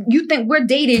 Imagine you think we're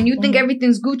dating, you think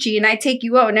everything's Gucci, and I take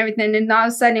you out and everything, and all of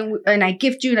a sudden, and I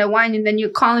gift you and I wine, and then you're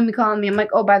calling me. I'm like,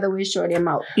 oh, by the way, shorty, I'm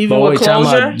out. Even with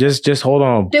closure? Just hold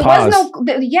on. There pause.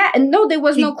 There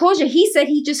was no closure. He said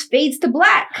he just fades to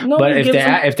black. No, but if they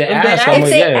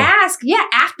ask,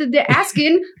 after they're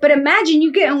asking, but imagine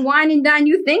you getting wine and dine,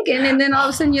 you thinking, and then all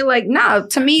of a sudden you're like, no,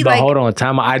 to me, but hold on,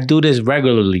 time out. I do this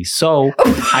regularly, so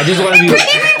I just want to be like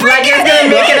it's gonna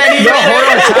make it any better. Hold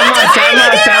on, time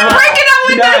out. Breaking up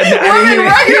with that woman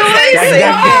regularly.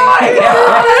 Oh my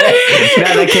God.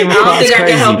 That came across I don't think crazy. I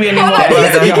can help you anymore. Hold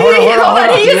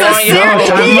on. He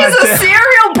is a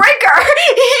serial breaker.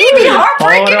 He be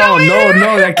heartbreaking.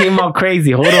 No, that came out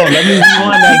crazy. Hold on, let me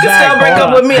rewind that back. You can still break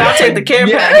up with me. I'll take the care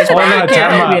package. Hold on,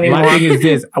 time out. My thing is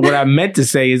this. What I meant to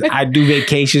say is I do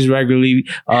vacations regularly,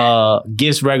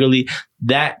 gifts regularly.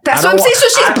 That's what I'm saying. So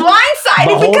she's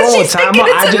blindsided because she's thinking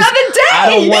it's another day. I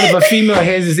don't want, if a female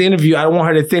hears this interview, I don't want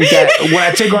her to think that when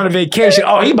I take her on a vacation,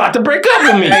 he about to break up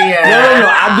with me. Yeah. No.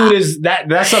 I do this.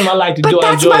 That's something I like to do. But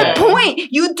that's my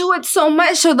point. You do it so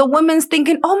much, so the woman's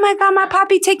thinking, oh my God, my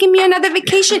poppy taking me another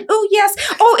vacation. Oh, yes.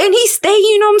 Oh, and he stay,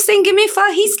 you know what I'm saying? Give me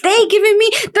fun. He stay giving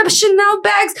me the Chanel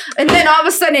bags. And then all of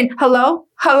a sudden, hello?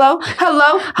 No,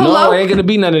 it ain't gonna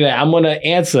be none of that. I'm gonna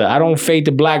answer. I don't fade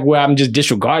to black where I'm just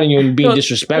disregarding you and being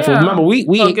disrespectful. Remember, we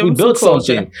built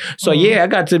something. So I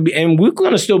got to be, and we're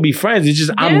gonna still be friends. It's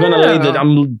just I'm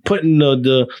putting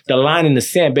the line in the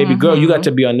sand, baby girl. You got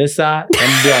to be on this side. I'm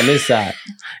gonna be on this side.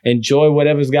 Enjoy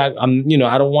whatever's got. I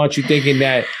don't want you thinking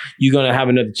that you're gonna have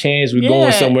another chance. We're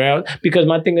going somewhere else, because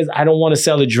my thing is I don't want to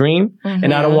sell a dream,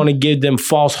 and I don't want to give them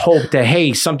false hope that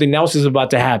hey, something else is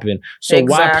about to happen. So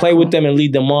why play with them and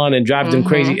lead them on and drive them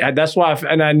crazy? That's why,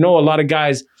 and I know a lot of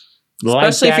guys,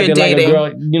 especially like that, if you're dating,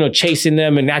 like a girl, chasing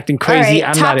them and acting crazy.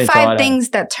 Right, I'm not into all that. Top 5 things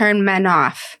that turn men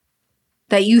off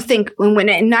that you think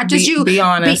when not just you, be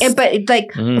honest, but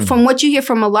like from what you hear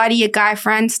from a lot of your guy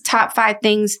friends, top 5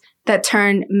 things that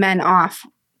turn men off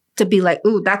to be like,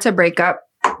 ooh, that's a breakup.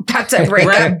 That's a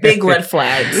breakup. Big red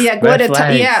flags. Yeah,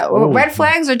 red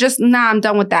flags are just I'm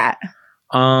done with that.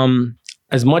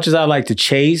 As much as I like to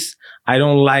chase, I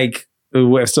don't like.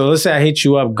 So let's say I hit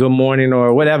you up, good morning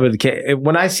or whatever.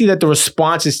 When I see that the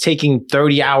response is taking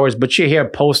 30 hours, but you're here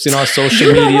posting on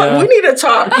social media. We need to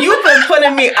talk. You've been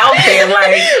putting me out there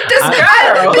like this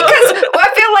girl. Because I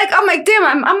feel like, I'm like,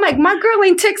 damn, I'm like, my girl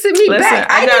ain't texting me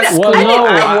back. I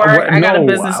got a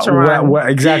business to run.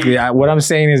 Exactly. What I'm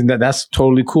saying is that's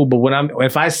totally cool. But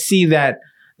if I see that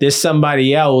there's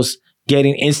somebody else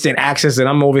getting instant access and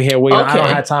I'm over here waiting, I don't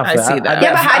have time for that. I see that.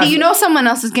 But how do you know someone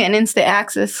else is getting instant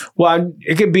access? Well,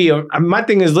 it could be. My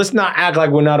thing is, let's not act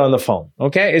like we're not on the phone.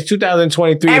 Okay, it's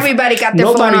 2023. Everybody got their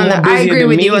phone on that. I agree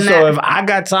with you on that. So if I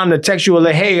got time to text you or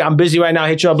like, hey, I'm busy right now,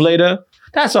 hit you up later.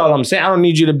 That's all I'm saying. I don't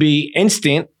need you to be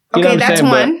instant. You know what I'm that's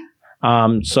saying? one.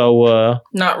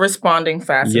 Not responding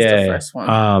fast is the first one.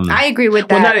 I agree with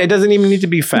that. Well, it doesn't even need to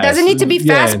be fast. It doesn't need to be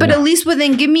fast, but at least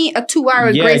give me a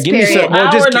 2-hour grace period.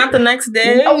 Not the next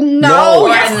day. Oh no,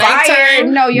 you're fired.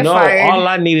 No, you're fired. All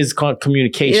I need is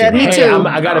communication. Yeah, me too.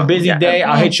 I got a busy day.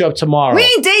 I'll hit you up tomorrow. We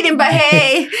ain't dating, but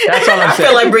hey. That's all I'm saying.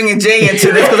 I feel like bringing Jay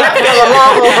into this because I feel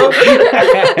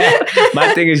alone.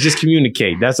 My thing is just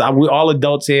communicate. We all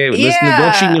adults here. Listen,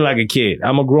 don't treat me like a kid.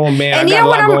 I'm a grown man. And I got a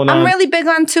lot going on. I'm really big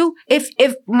on too.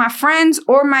 If my friends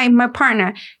or my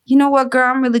partner, you know what, girl,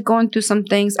 I'm really going through some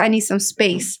things. I need some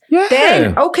space. Yeah.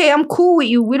 Then, okay, I'm cool with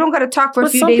you. We don't got to talk for a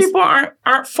few days. Some people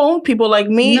aren't phone people like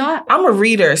me. No. I'm a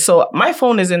reader. So my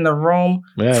phone is in the room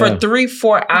for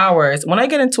 3-4 hours. When I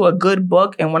get into a good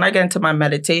book and when I get into my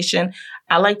meditation,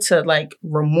 I like to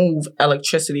remove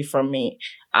electricity from me.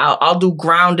 I'll do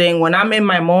grounding when I'm in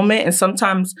my moment, and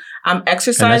sometimes I'm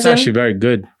exercising. And that's actually very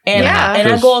good. And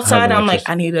I go outside. I'm like,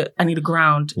 I need a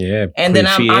ground. Yeah, and then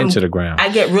I'm into the ground. I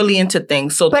get really into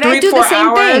things. So but 3-4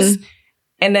 hours,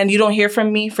 and then you don't hear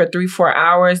from me for 3-4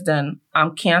 hours. Then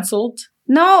I'm canceled.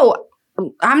 No.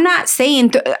 I'm not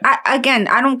saying, again,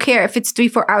 I don't care if it's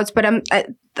 3-4 hours, but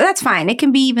that's fine. It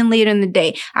can be even later in the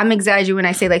day. I'm exaggerating when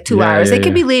I say like 2 hours. It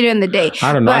could be later in the day.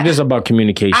 I don't know. I'm just about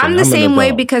communication. I'm the same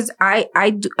way because I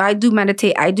do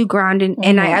meditate. I do grounding,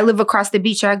 and I live across the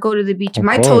beach. I go to the beach.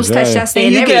 My toes touch that sand.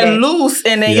 And you every get day. loose,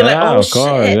 and then you're like, oh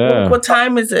shit, what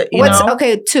time is it? You know?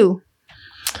 Okay, 2.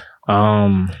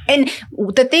 And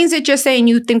the things that you're saying,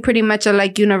 you think pretty much are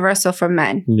like universal for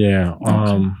men. Yeah.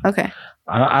 Okay.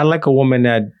 I like a woman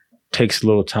that takes a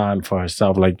little time for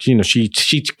herself. Like, you know, she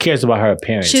cares about her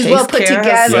appearance. She's well put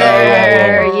together.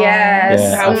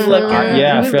 Yes. How we looking.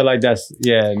 I feel like that's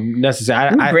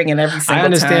necessary. I bring it every single time. I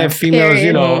understand females, Period.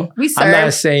 you know, I'm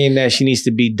not saying that she needs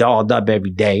to be dolled up every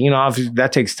day. You know, obviously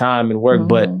that takes time and work,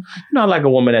 but you know, I like a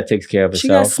woman that takes care of herself. She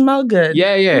gotta smell good.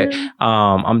 Yeah.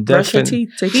 I'm definitely.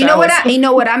 You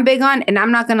know what I'm big on, and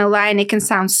I'm not gonna lie, and it can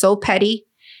sound so petty.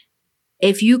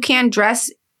 If you can't dress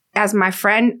as my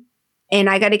friend, and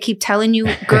I got to keep telling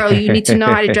you, girl, you need to know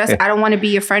how to dress. I don't want to be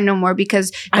your friend no more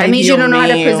because that means you don't know how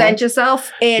to present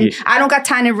yourself. And I don't got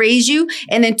time to raise you.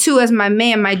 And then 2, as my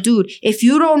man, my dude, if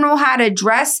you don't know how to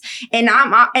dress, and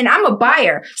I'm a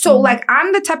buyer. So like,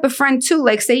 I'm the type of friend too.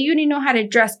 Like, say you didn't know how to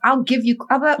dress. I'll be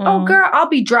like, oh girl, I'll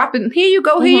be dropping. Here you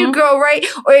go, right?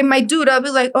 Or in my dude, I'll be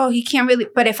like, oh, he can't really.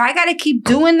 But if I got to keep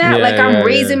doing that, I'm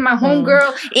raising my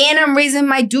homegirl and I'm raising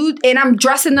my dude and I'm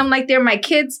dressing them like they're my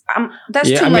kids, that's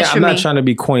too much for me. Trying to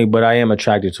be corny, but I am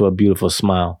attracted to a beautiful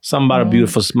smile. Something about a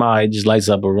beautiful smile, it just lights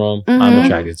up a room. I'm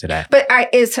attracted to that. But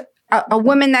is a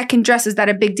woman that can dress, is that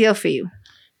a big deal for you?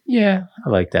 Yeah, I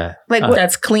like that. Like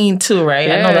that's clean too, right?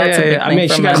 I know that's a big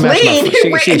thing. She got to match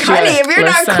clean. Honey, if you're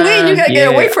not clean, you gotta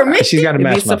get away from me. She's got to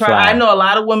match my flower. I know a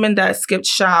lot of women that skip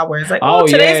showers. Like,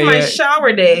 today's my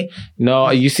shower day.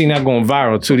 No, you seen that going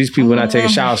viral too. These people not taking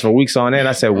showers for weeks on end.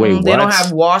 I said, wait, what? They don't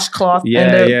have washcloth in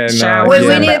the shower. Wait,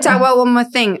 we need to talk about one more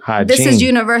thing. Hygiene. This is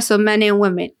universal, men and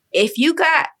women. If you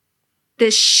got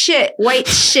this white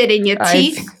shit in your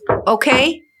teeth,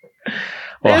 okay?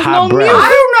 There's no breath. I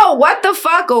don't know what the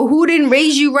fuck or who didn't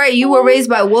raise you right. You were raised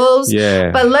by wolves. Yeah.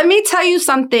 But let me tell you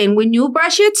something. When you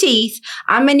brush your teeth,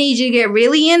 I'm going to need you to get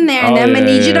really in there and then I'm going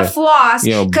to need you to floss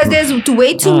because there's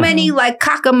way too many like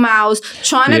cockamouths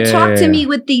trying to talk to me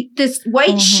with this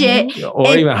white shit.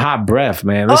 Or even hot breath,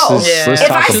 man. Let's talk about it.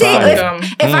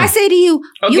 If I say to you,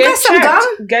 you got some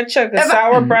gum? Get checked. The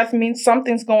sour breath means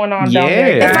something's going on down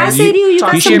there. If I say to you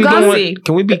got some gum?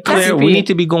 Can we be clear? We need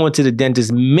to be going to the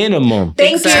dentist minimum.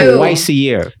 Thank you. Twice a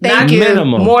year. Thank you.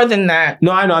 Minimum. More than that.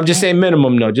 No, I know. I'm just saying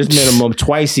minimum. No, just minimum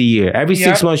twice a year. Every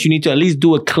 6 months, you need to at least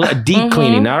do a deep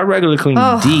cleaning, not a regular cleaning.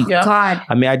 Deep. God.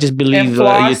 I mean, I just believe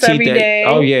your teeth. Every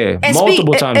day.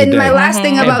 Multiple times a day. And my last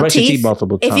thing about teeth,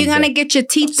 if you're gonna get your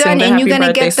teeth done and you're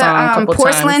gonna get the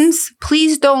porcelains,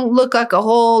 please don't look like a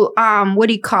whole what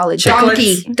do you call it?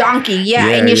 Donkey. Yeah,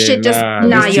 and your shit just we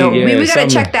gotta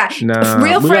check that.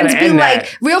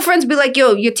 Real friends be like,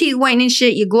 yo, your teeth white and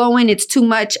shit. You're glowing. It's too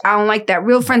much. I don't like that.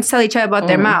 Real friends tell each other about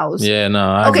their mouths. Yeah, no,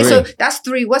 I agree. So that's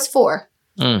 3. What's 4?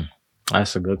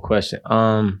 That's a good question.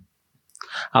 A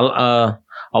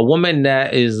woman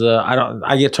that is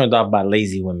I get turned off by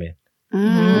lazy women.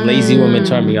 Lazy women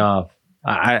turn me off.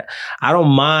 I don't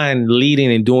mind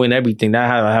leading and doing everything.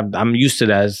 I'm used to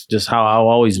that. It's just how I've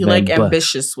always been. You like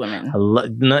ambitious women.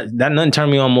 Nothing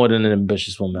turn me on more than an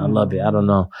ambitious woman. I love it. I don't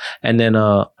know. And then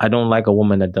I don't like a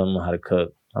woman that don't know how to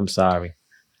cook. I'm sorry.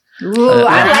 Ooh,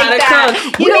 I like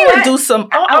that. You know what? Do some.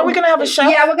 Are we gonna have a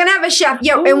chef? Yeah, we're gonna have a chef.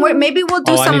 Yeah, and maybe we'll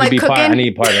do some like cooking. I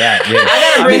need part of that. Yeah.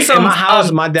 I gotta bring some. In my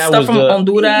house, my dad stuff was from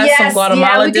Honduras, some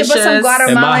Guatemala dishes. Some Guatemalan,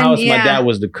 in my house, my dad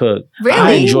was the cook. Really?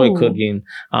 I enjoy cooking.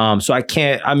 So I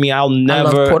can't. I mean, I'll never.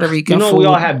 I love Puerto Rican food. We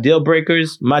all have deal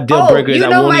breakers. My deal breakers. You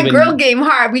know my grill game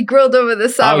hard. We grilled over the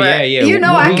summer. Oh yeah. You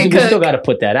know I can cook. We still got to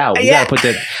put that out. We got to put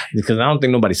that because I don't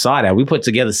think nobody saw that. We put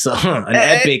together an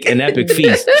epic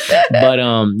feast. But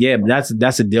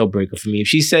that's a deal breaker for me. If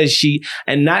she says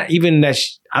and not even that,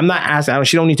 I'm not asking.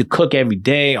 She don't need to cook every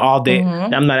day, all day.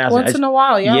 I'm not asking. Once in a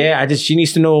while, yeah. She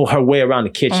needs to know her way around the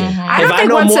kitchen. I don't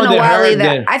think once in a while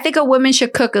either. I think a woman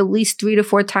should cook at least 3 to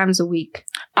 4 times a week.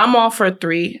 I'm all for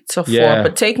 3 to 4,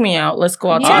 but take me out. Let's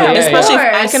go out. Especially if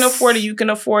I can afford it, you can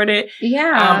afford it.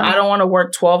 Yeah. I don't want to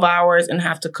work 12 hours and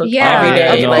have to cook every day.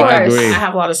 I agree. I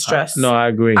have a lot of stress. No, I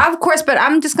agree. Of course, but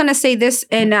I'm just gonna say this,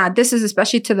 and this is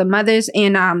especially to the mothers,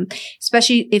 and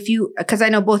especially if you, because I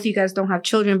know both of you guys don't have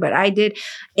children, but I did.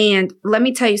 And let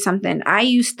me tell you something.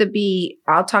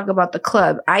 I'll talk about the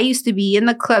club. I used to be in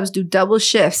the clubs, do double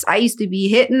shifts. I used to be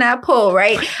hitting that pole,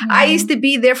 right? Mm-hmm. I used to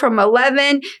be there from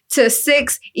 11 to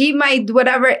 6, eat my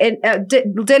whatever and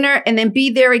dinner, and then be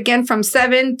there again from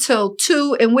 7 till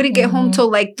 2, and wouldn't get home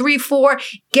till like 3, 4.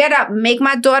 Get up, make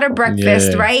my daughter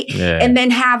breakfast, right? Yeah. And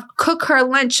then cook her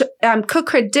lunch, cook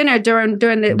her dinner during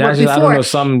the before.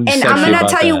 And I'm gonna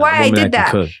tell you why I did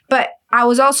that. But I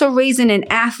was also raising an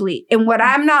athlete, and what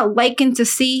I'm not liking to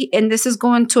see, and this is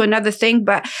going to another thing,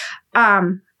 but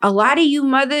a lot of you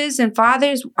mothers and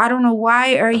fathers, I don't know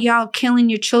why are y'all killing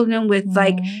your children with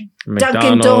like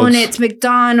Dunkin' Donuts,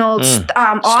 McDonald's,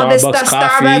 all this stuff,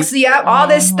 Starbucks, all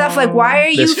this stuff. Like, why are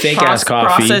you this fake ass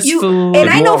coffee? Food. And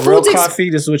I know real coffee.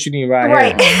 This is what you need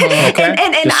right here. Okay?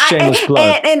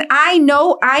 and I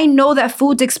know that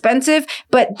food's expensive,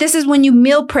 but this is when you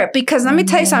meal prep, because let me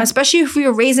tell you something. Especially if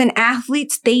you're raising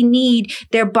athletes, they need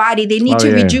their body. They need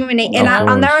to rejuvenate. And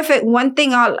I'll never forget one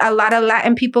thing. A lot of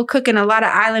Latin people cook and a lot of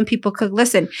island people cook.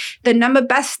 Listen, the number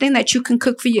best thing that you can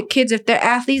cook for your kids if they're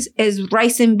athletes is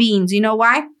rice and beans. You know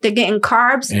why? They're getting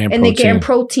carbs and they're getting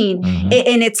protein.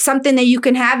 And it's something that you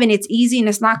can have, and it's easy and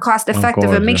it's not cost effective.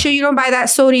 And make sure you don't buy that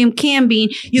sodium canned bean.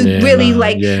 You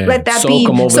let that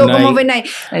bean soak them overnight.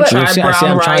 And try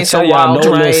brown rice or wild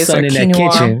rice or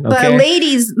quinoa. But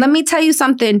ladies, let me tell you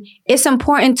something. It's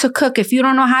important to cook. If you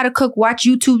don't know how to cook, watch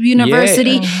YouTube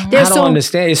University. I don't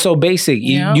understand. It's so basic.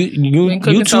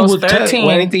 YouTube will tell you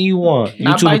anything you want.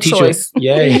 Not by choice.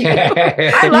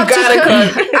 I love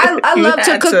to cook. I love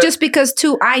to cook just because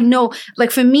too, I know, like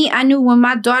for me, I knew when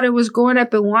my daughter was growing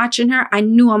up and watching her,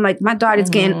 I'm like, my daughter's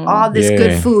getting all this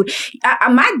good food.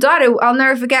 My daughter, I'll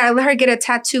never forget, I let her get a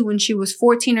tattoo when she was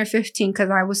 14 or 15 because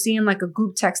I was seeing like a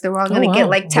group text. They were all going to get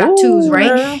like tattoos,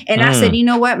 right? And I said, you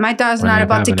know what? My daughter's not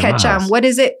about to catch what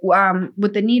is it?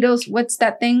 With the needles? What's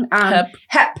that thing?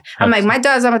 Hep. I'm like, my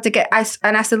daughter's about to get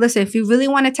and I said, listen, if you really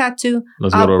want a tattoo,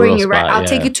 I'll bring you, right? I'll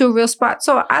take you to a real spot.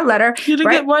 So I let her.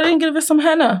 Why didn't you give her some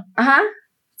henna?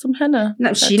 Some henna.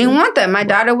 No, she didn't want that. My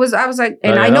daughter was, I was like,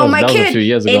 and I know my kid. That was a few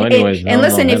years ago anyways. And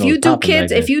listen, if you do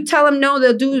kids, if you tell them no,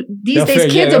 they'll do, these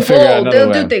days kids are bold.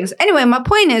 They'll do things. Anyway, my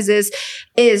point is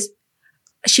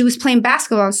she was playing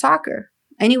basketball and soccer.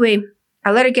 Anyway,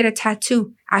 I let her get a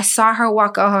tattoo. I saw her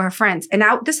walk out with her friends. And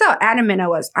this is how adamant I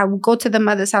was. I would go to the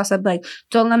mother's house. I'd be like,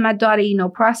 don't let my daughter eat no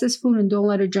processed food and don't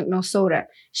let her drink no soda.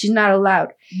 She's not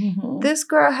allowed. This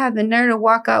girl had the nerve to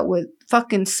walk out with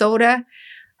fucking soda.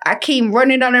 I came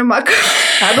running under my car.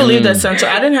 I believe that,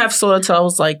 Central. I didn't have soda till I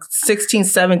was like 16,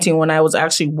 17 when I was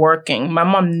actually working. My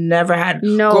mom never had,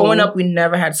 growing up, we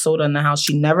never had soda in the house.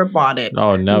 She never bought it.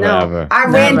 Oh, never, ever. I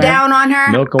ran down on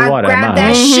her. Milk and water. I grabbed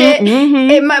that shit.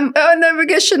 And I'll never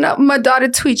get my daughter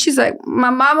tweet. She's like, my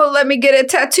mama let me get a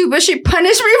tattoo, but she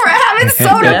punished me for having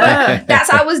soda.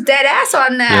 But I was dead ass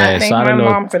on that. I thank my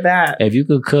mom for that. If you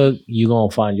could cook, you're going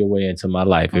to find your way into my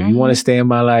life. If you want to stay in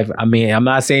my life, I mean, I'm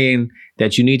not saying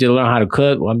that you need to learn how to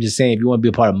cook. Well, I'm just saying, if you want to be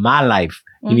a part of my life,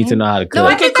 you need to know how to cook. No,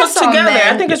 I can cook together.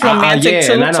 I think it's romantic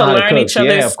too to learn each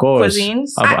other's cuisines.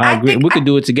 I agree. We could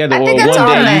do it together. Or one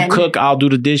day you cook, I'll do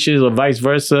the dishes, or vice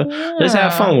versa. Let's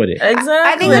have fun with it. Exactly.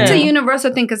 I think that's a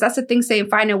universal thing, because that's the thing saying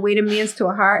find a way to man's to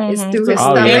a heart is through his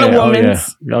stomach. And a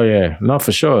woman's. Oh yeah. No,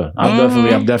 for sure. I'm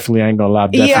definitely, I ain't gonna lie,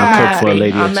 I'm definitely cook for a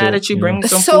lady. I'm mad at you bringing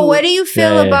some food. So what do you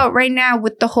feel about right now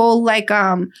with the whole like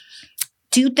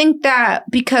do you think that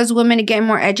because women are getting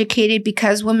more educated,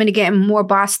 because women are getting more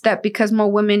bossed up, because more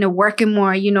women are working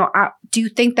more, do you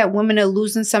think that women are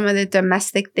losing some of the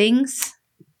domestic things?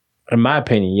 In my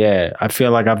opinion, yeah. I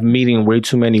feel like I'm meeting way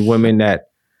too many women that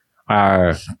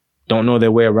don't know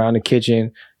their way around the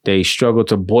kitchen. They struggle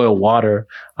to boil water.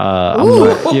 I'll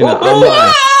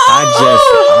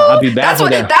be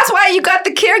baffled. That's why you got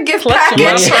the care gift package. You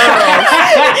got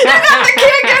the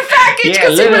care gift package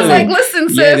because he was like, listen,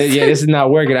 sis. Yeah, this is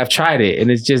not working. I've tried it and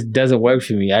it just doesn't work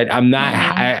for me. I'm not,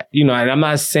 and I'm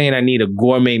not saying I need a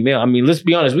gourmet meal. I mean, let's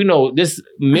be honest. We know this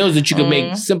meals that you can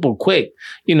make simple, quick.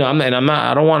 I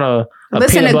don't want to.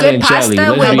 Listen, a good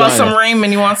pasta with some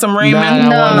ramen. You want some ramen?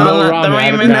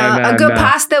 No. A good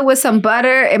pasta with some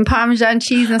butter and Parmesan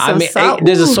cheese and some salt.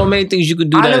 There's so many things you can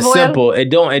do that is simple. It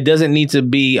doesn't need to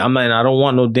be. I don't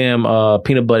want no damn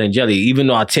peanut butter and jelly. Even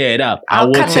though I tear it up,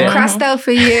 I'll cut the crust out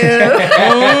for you.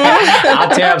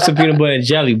 I'll tear up some peanut butter and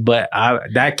jelly, but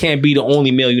that can't be the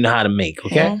only meal you know how to make.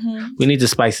 Okay, we need to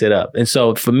spice it up. And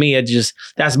so for me,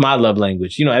 that's my love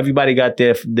language. Everybody got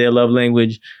their love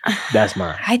language. That's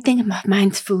mine. I think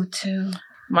mine's food too.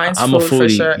 I'm food a foodie, for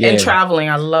sure. Yeah. And traveling,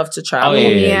 I love to travel. I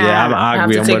agree. I have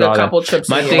to take a couple trips.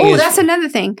 That's another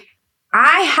thing.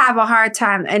 I have a hard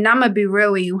time, and I'm gonna be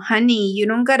real with you, honey. You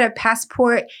don't got a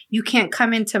passport. You can't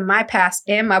come into my past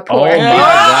and my port. Oh my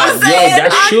God. Yo,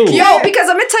 that's true. Yo, because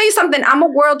I'm gonna tell you something. I'm a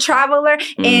world traveler,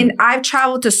 and I've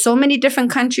traveled to so many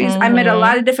different countries. I met a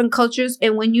lot of different cultures,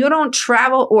 and when you don't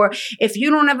travel, or if you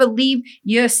don't ever leave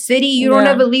your city, you don't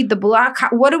ever leave the block.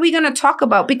 What are we gonna talk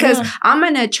about? Because I'm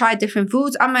gonna try different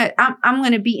foods. I'm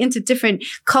gonna be into different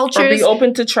cultures. Or be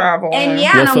open to travel. And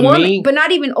and I'm willing, but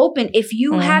not even open. If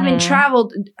you haven't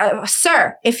traveled,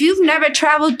 sir, if you've never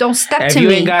traveled, don't step to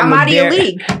me. I'm out of your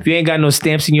league. If you ain't got no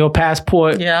stamps in your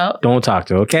passport, don't talk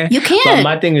to her, okay? You can't. But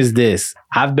my thing is this.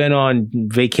 I've been on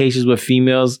vacations with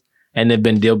females and they've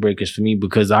been deal breakers for me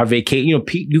because our vacation,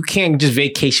 you can't just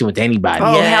vacation with anybody.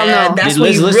 Oh, hell no. That's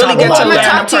what you really get to learn.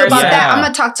 I'm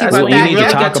going to talk to you about that. You need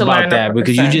to talk about that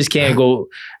because you just can't go.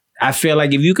 I feel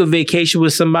like if you could vacation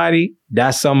with somebody,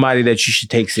 that's somebody that you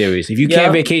should take serious. If you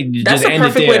can't vacate, just end it there.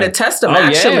 That's a perfect way to test them,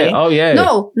 actually. Oh, yeah.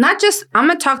 No, not just, I'm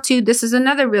going to talk to you. This is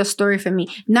another real story for me.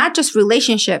 Not just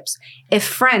relationships. If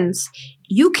friends,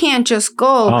 you can't just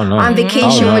go on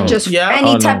vacation with just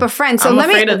any type of friend. So I'm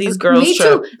afraid of these girls. Me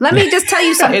too. Let me just tell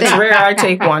you something. It's rare I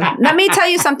take one. Let me tell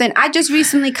you something. I just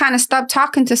recently kind of stopped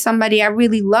talking to somebody I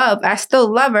really love. I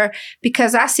still love her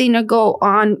because I seen her go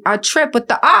on a trip with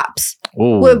the ops.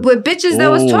 With bitches that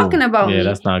was talking about me. Yeah,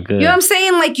 that's not good. You know what I'm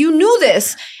saying? Like, you knew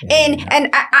this. And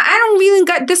I don't really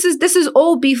got, this is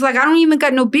old beef. Like, I don't even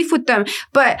got no beef with them.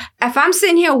 But if I'm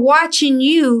sitting here watching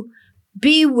you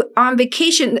be on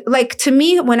vacation, like, to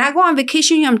me, when I go on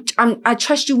vacation, I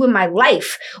trust you with my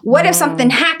life. What if something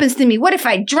happens to me? What if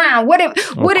I drown? What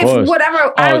if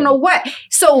whatever, I don't know what.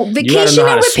 So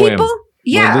vacationing with people,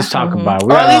 Well, let's talk about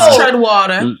it. Or at least tread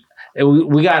water.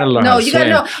 We gotta learn. No, you gotta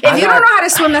know. If you don't know how to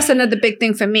swim, that's another big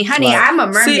thing for me, honey. I'm a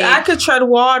mermaid. See, I could tread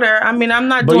water. I mean, I'm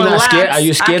not but doing you're not laps. scared? Are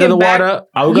you scared of the water?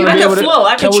 Are we gonna be able to flow?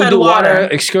 I can we tread do water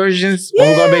excursions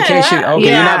when we go on vacation? Okay,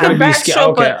 you're not gonna be scared.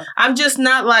 Okay, I'm just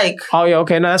not like. Oh yeah,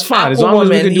 okay, no, that's fine. As long as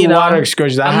we can do water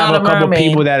excursions. I have a couple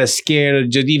people that are scared to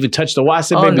just even touch the water. I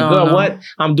said, baby girl, what?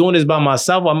 I'm doing this by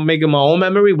myself. I'm making my own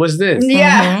memory. What's this?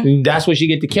 Yeah, that's what you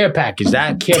get the care package.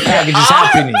 That care package is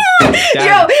happening.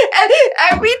 Yo,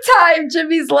 every time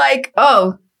Jimmy's like,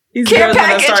 oh. Care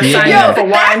package, that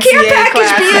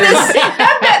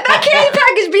care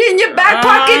package be in your back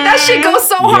pocket. That shit goes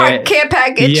so hard. Care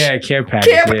package, care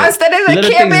package. Instead of the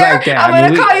Care Bear, like I'm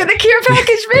gonna call you the care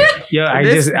package, man. Yo,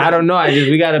 I don't know.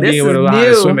 We gotta be able to learn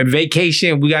to swim. And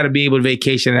vacation, we gotta be able to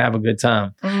vacation and have a good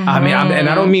time. I mean, and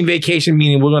I don't mean vacation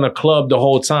meaning we're gonna club the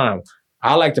whole time.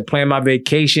 I like to plan my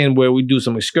vacation where we do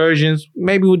some excursions.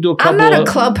 Maybe we'll do a couple. I'm not a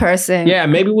club person. Yeah,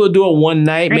 maybe we'll do it one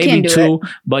night, maybe two.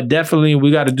 But definitely we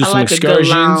got to do some excursions.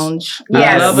 A good lounge.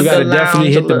 Yes. We got to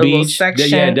definitely hit the beach.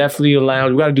 Yeah, definitely a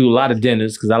lounge. We got to do a lot of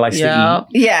dinners because I like to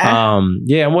eat. Yeah.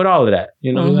 And with all of that,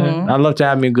 you know, I'd love to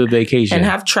have me a good vacation. And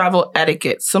have travel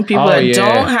etiquette. Some people that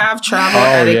don't have travel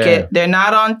etiquette, they're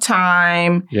not on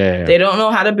time. Yeah. They don't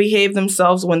know how to behave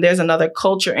themselves when there's another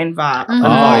culture involved.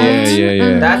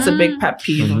 That's a big pet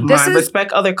peeve of mine.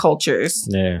 Respect other cultures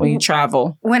when you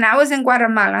travel. When I was in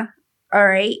Guatemala, all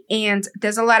right, and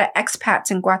there's a lot of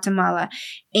expats in Guatemala.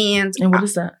 And what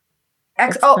is that?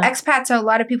 Expats are a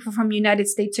lot of people from United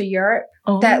States or Europe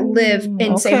that live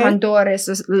in, say, Honduras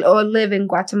or live in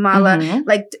Guatemala.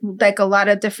 Like a lot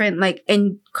of different, like,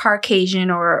 in Caucasian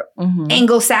or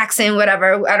Anglo-Saxon,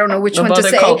 whatever. I don't know which one to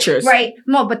say. Cultures. Right.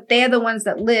 No, but they're the ones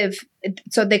that live.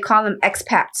 So they call them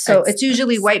expats. So it's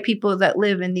usually white people that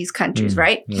live in these countries,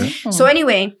 right? So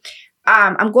anyway,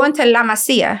 I'm going to La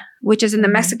Masia, which is in the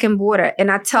Mexican border.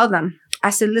 And I tell them, I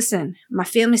said, listen, my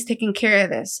family's taking care of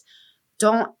this.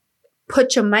 Don't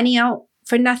put your money out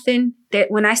for nothing.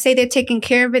 When I say they're taking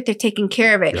care of it, they're taking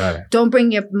care of it. Don't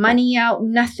bring your money out,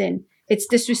 nothing. It's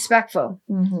disrespectful.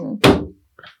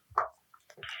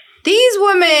 These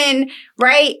women,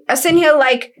 right, are sitting here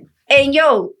like, and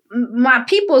my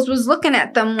peoples was looking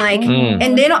at them like,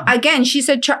 and they don't, again, she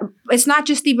said, it's not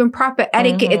just even proper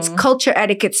etiquette, it's culture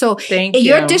etiquette. So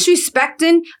you're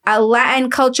disrespecting a Latin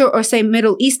culture or say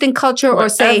Middle Eastern culture or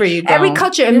say every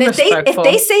culture. And if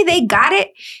they say they got it,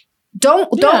 don't,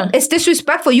 it's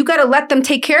disrespectful. You got to let them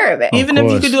take care of it. Even if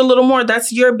you could do a little more,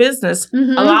 that's your business.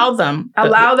 Allow them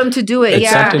to do it. It's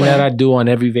something that I do on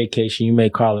every vacation. You may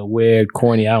call it weird,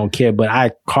 corny, I don't care, but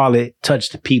I call it touch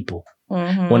the people.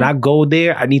 When I go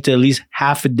there, I need to at least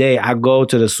half a day. I go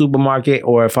to the supermarket,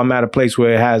 or if I'm at a place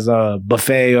where it has a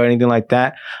buffet or anything like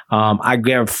that, I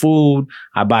grab food,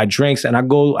 I buy drinks, and I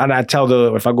go and I tell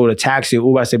if I go to taxi or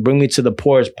Uber, I say, bring me to the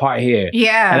poorest part here.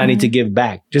 Yeah. And I need to give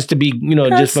back. Just to be,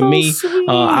 just for me,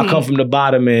 I come from the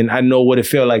bottom and I know what it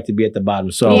feels like to be at the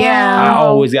bottom. So I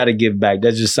always got to give back.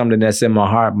 That's just something that's in my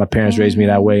heart. My parents raised me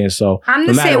that way. And so I'm no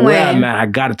the matter same where way. I'm at, I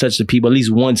got to touch the people at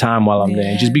least one time while I'm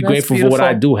there. And just be grateful for what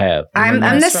I do have.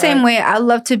 I'm the same way. I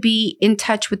love to be in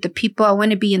touch with the people. I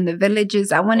want to be in the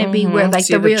villages. I want to be where like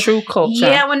see the real true culture.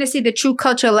 Yeah, I want to see the true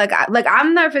culture. Like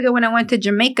I'm never forget when I went to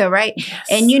Jamaica, right? Yes,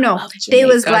 and they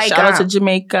was like, shout out to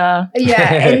Jamaica. Yeah,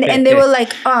 and they were like,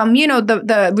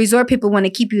 the resort people want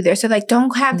to keep you there, so like,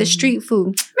 don't have the street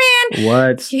food, man.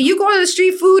 What? You go to the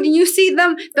street food and you see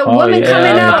the women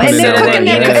coming out and they're cooking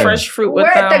their fresh fruit with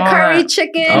the curry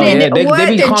chicken and they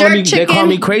the jerk chicken. They call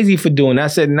me crazy for doing that. I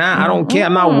said, nah, I don't care.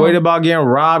 I'm not worried about getting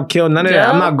robbed, killed, none of that.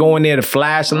 I'm not going there to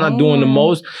flash. I'm not doing the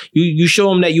most. You show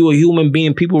them that you're a human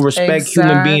being. People respect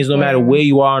human beings no matter where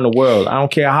you are in the world. I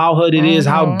don't care how hood it is,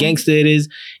 how gangster it is.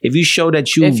 If you show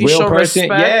that you real person,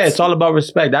 it's all about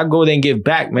respect. I go there and give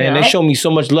back, man. They show me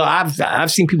so much love.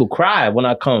 I've seen people cry when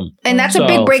I come. And that's a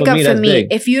big breakup for me.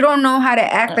 If you don't know how to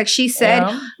act, like she said,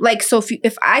 like, so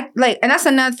if I like, and that's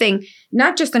another thing,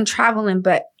 not just in traveling,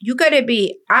 but you gotta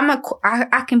be,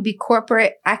 I can be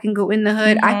corporate, I can go in the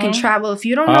hood, I can travel. If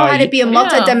you don't know how to be a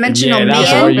multidimensional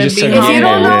man, if you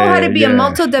don't know how to be a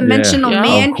multidimensional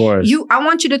man, I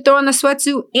want you to throw on the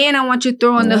sweatsuit and I want you to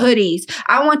throw on the hoodies.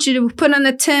 I want you to put on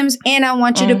the Timbs and I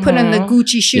want you to put on the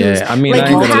Gucci shoes. Yeah, I mean, like,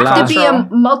 you have to be a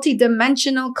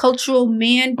multidimensional cultural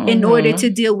man in order to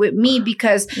deal with me,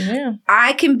 because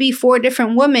I can be 4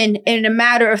 different women in a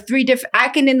matter of 3 different. I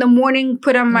can in the morning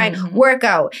put on my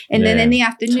workout and then in the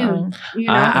afternoon.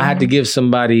 I had to give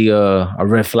somebody a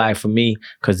red flag for me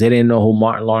because they didn't know who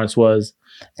Martin Lawrence was.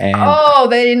 And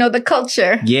they didn't know the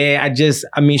culture. Yeah,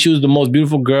 she was the most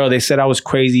beautiful girl. They said I was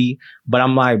crazy, but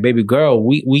I'm like, baby girl,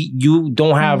 you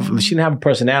don't have, she didn't have a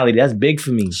personality. That's big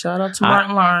for me. Shout out to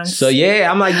Martin Lawrence. So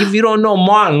I'm like, if you don't know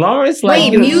Martin Lawrence,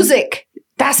 like, music.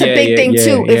 That's a big thing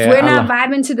too. If we're not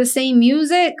vibing to the same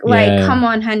music, like, come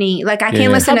on, honey. Like, I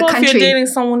can't listen to country. If you're dating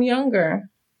someone younger?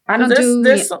 I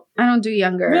don't do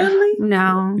younger. Really?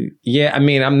 No. Yeah, I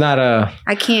mean, I'm not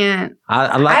I can't.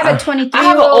 I have a 23-year-old. I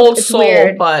have an old soul,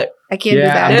 weird. But I can't do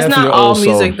that. There's not all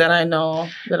music that I know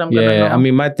that I'm gonna know. I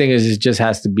mean, my thing is, it just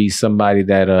has to be somebody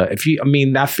that I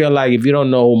feel like if you don't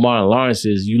know who Martin Lawrence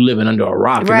is, you living under a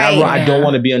rock. Right. And I don't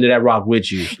want to be under that rock with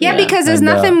you. Yeah, because there's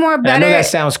nothing more better. I know that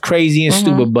sounds crazy and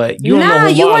stupid, but you don't know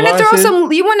who you Martin Lawrence is.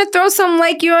 You want to throw some,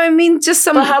 like, you know what I mean? Just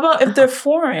some. But how about if they're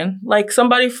foreign? Like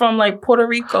somebody from like Puerto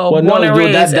Rico, born and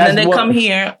raised, and then they come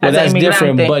here as that's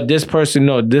different. Migrante. But this person,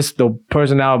 the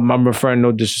person I'm referring,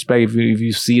 no disrespect if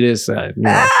you see this.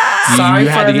 Sorry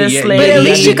for this lady. But at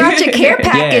least you got your care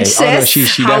package, sis.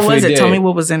 She How was it? Tell me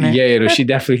what was in it. Yeah, she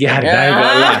definitely got it. I ain't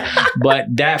gonna lie. But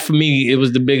that for me, it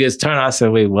was the biggest turn. I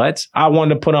said, wait, what? I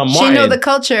wanted to put on Martin. She know the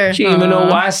culture. She didn't even know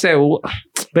why. I said,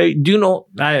 but do you know?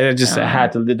 I just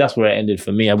had to. That's where it ended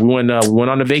for me. We went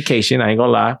on a vacation. I ain't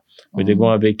gonna lie. We did go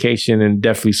on vacation, and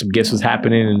definitely some gifts was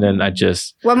happening. And then I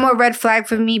just. One more red flag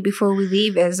for me before we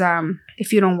leave is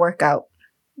if you don't work out.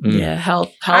 Yeah,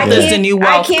 health is the new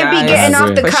wealth. I can't be getting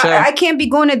off the couch. I can't be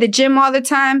going to the gym all the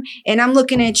time, and I'm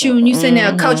looking at you, and you sitting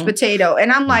there a couch potato,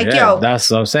 and I'm like, yo,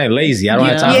 that's what I'm saying. Lazy. I don't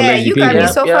have time for lazy you people. got me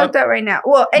so fucked up right now.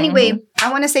 Well, anyway,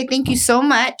 I want to say thank you so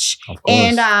much,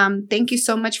 and thank you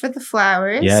so much for the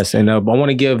flowers. Yes, and I want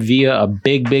to give Via a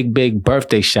big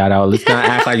birthday shout out. Let's not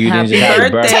act like you didn't just have a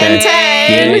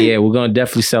birthday. Yeah, we're gonna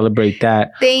definitely celebrate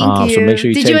that. Thank you. So make sure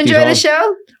you Did you enjoy the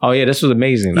show? Oh yeah, this was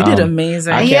amazing. You did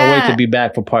amazing. I can't wait to be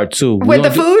back for part 2. With the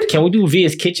food? Can we do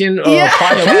Via's Kitchen podcast? We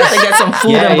have to get some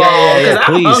food involved because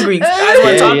I'm hungry.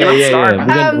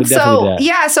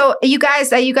 So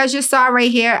you guys just saw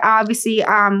right here. Obviously,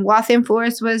 Waltham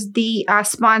Forest was the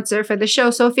sponsor for the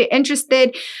show. So if you're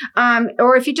interested,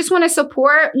 or if you just want to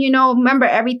support, remember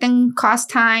everything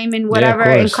costs time and whatever,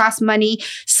 and costs money.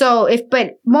 So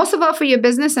but most of all for your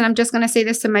business, and I'm just gonna say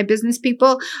this to my business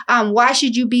people, why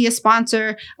should you be a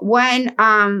sponsor? When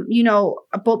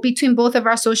between both of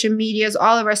our social medias,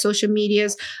 all of our social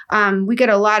medias, we get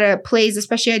a lot of plays,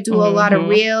 especially I do a lot of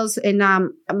reels, and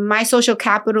my social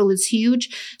capital is huge,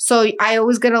 so I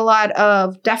always get a lot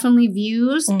of definitely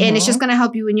views, and it's just going to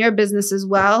help you in your business as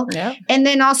well. And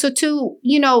then also too,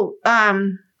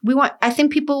 I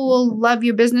think people will love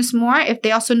your business more if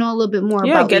they also know a little bit more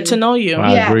about get to know you.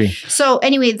 I agree. So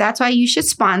anyway, that's why you should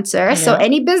sponsor. So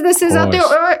any businesses out there,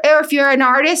 or if you're an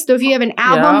artist, or if you have an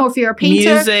album, or if you're a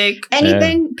painter, music,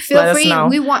 anything, feel free.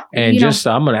 We want. And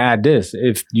I'm gonna add this: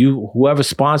 if whoever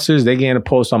sponsors, they get a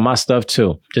post on my stuff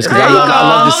too. Just because I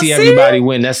love to see everybody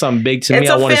win. That's something big to me. It's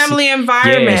a family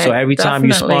environment. Yeah. So every time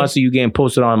you sponsor, you getting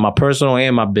posted on my personal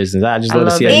and my business. I just love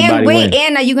to see everybody win.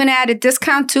 And are you gonna add a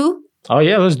discount too? Oh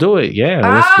yeah, let's do it.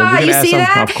 Yeah, you see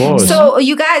that? Of course. So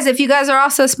you guys, if you guys are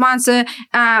also a sponsor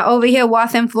over here,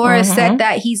 Waltham Florist said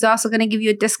that he's also going to give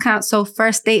you a discount. So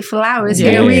First Date Flowers,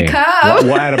 here we come.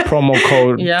 We'll add a promo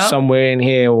code somewhere in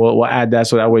here. We'll add that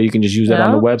so that way you can just use that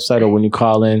on the website or when you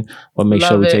call in. We'll make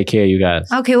sure we take care of you guys.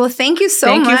 Okay, well, thank you so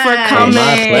much. Thank you for coming.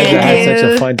 My pleasure. I had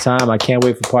such a fun time. I can't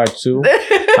wait for part 2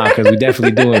 because we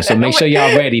definitely doing it. So make sure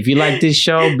y'all ready. If you like this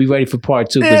show, be ready for part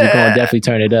 2 because we're going to definitely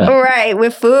turn it up. All right,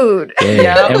 with food.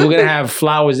 Yeah. And we're going to have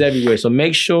flowers everywhere. So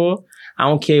make sure, I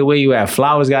don't care where you at,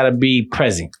 flowers got to be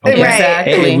present. Okay? Right.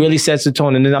 Exactly. It really sets the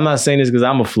tone. And I'm not saying this because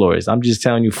I'm a florist. I'm just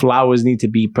telling you, flowers need to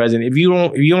be present. If you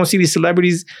don't see these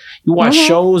celebrities, you watch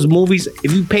shows, movies,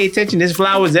 if you pay attention, there's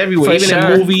flowers everywhere. Even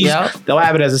in movies, they'll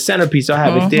have it as a centerpiece. They'll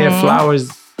have it there. Flowers,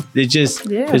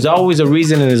 there's always a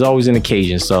reason and there's always an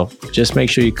occasion. So just make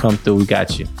sure you come through. We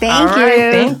got you. Thank you.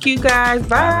 Thank you guys.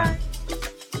 Bye.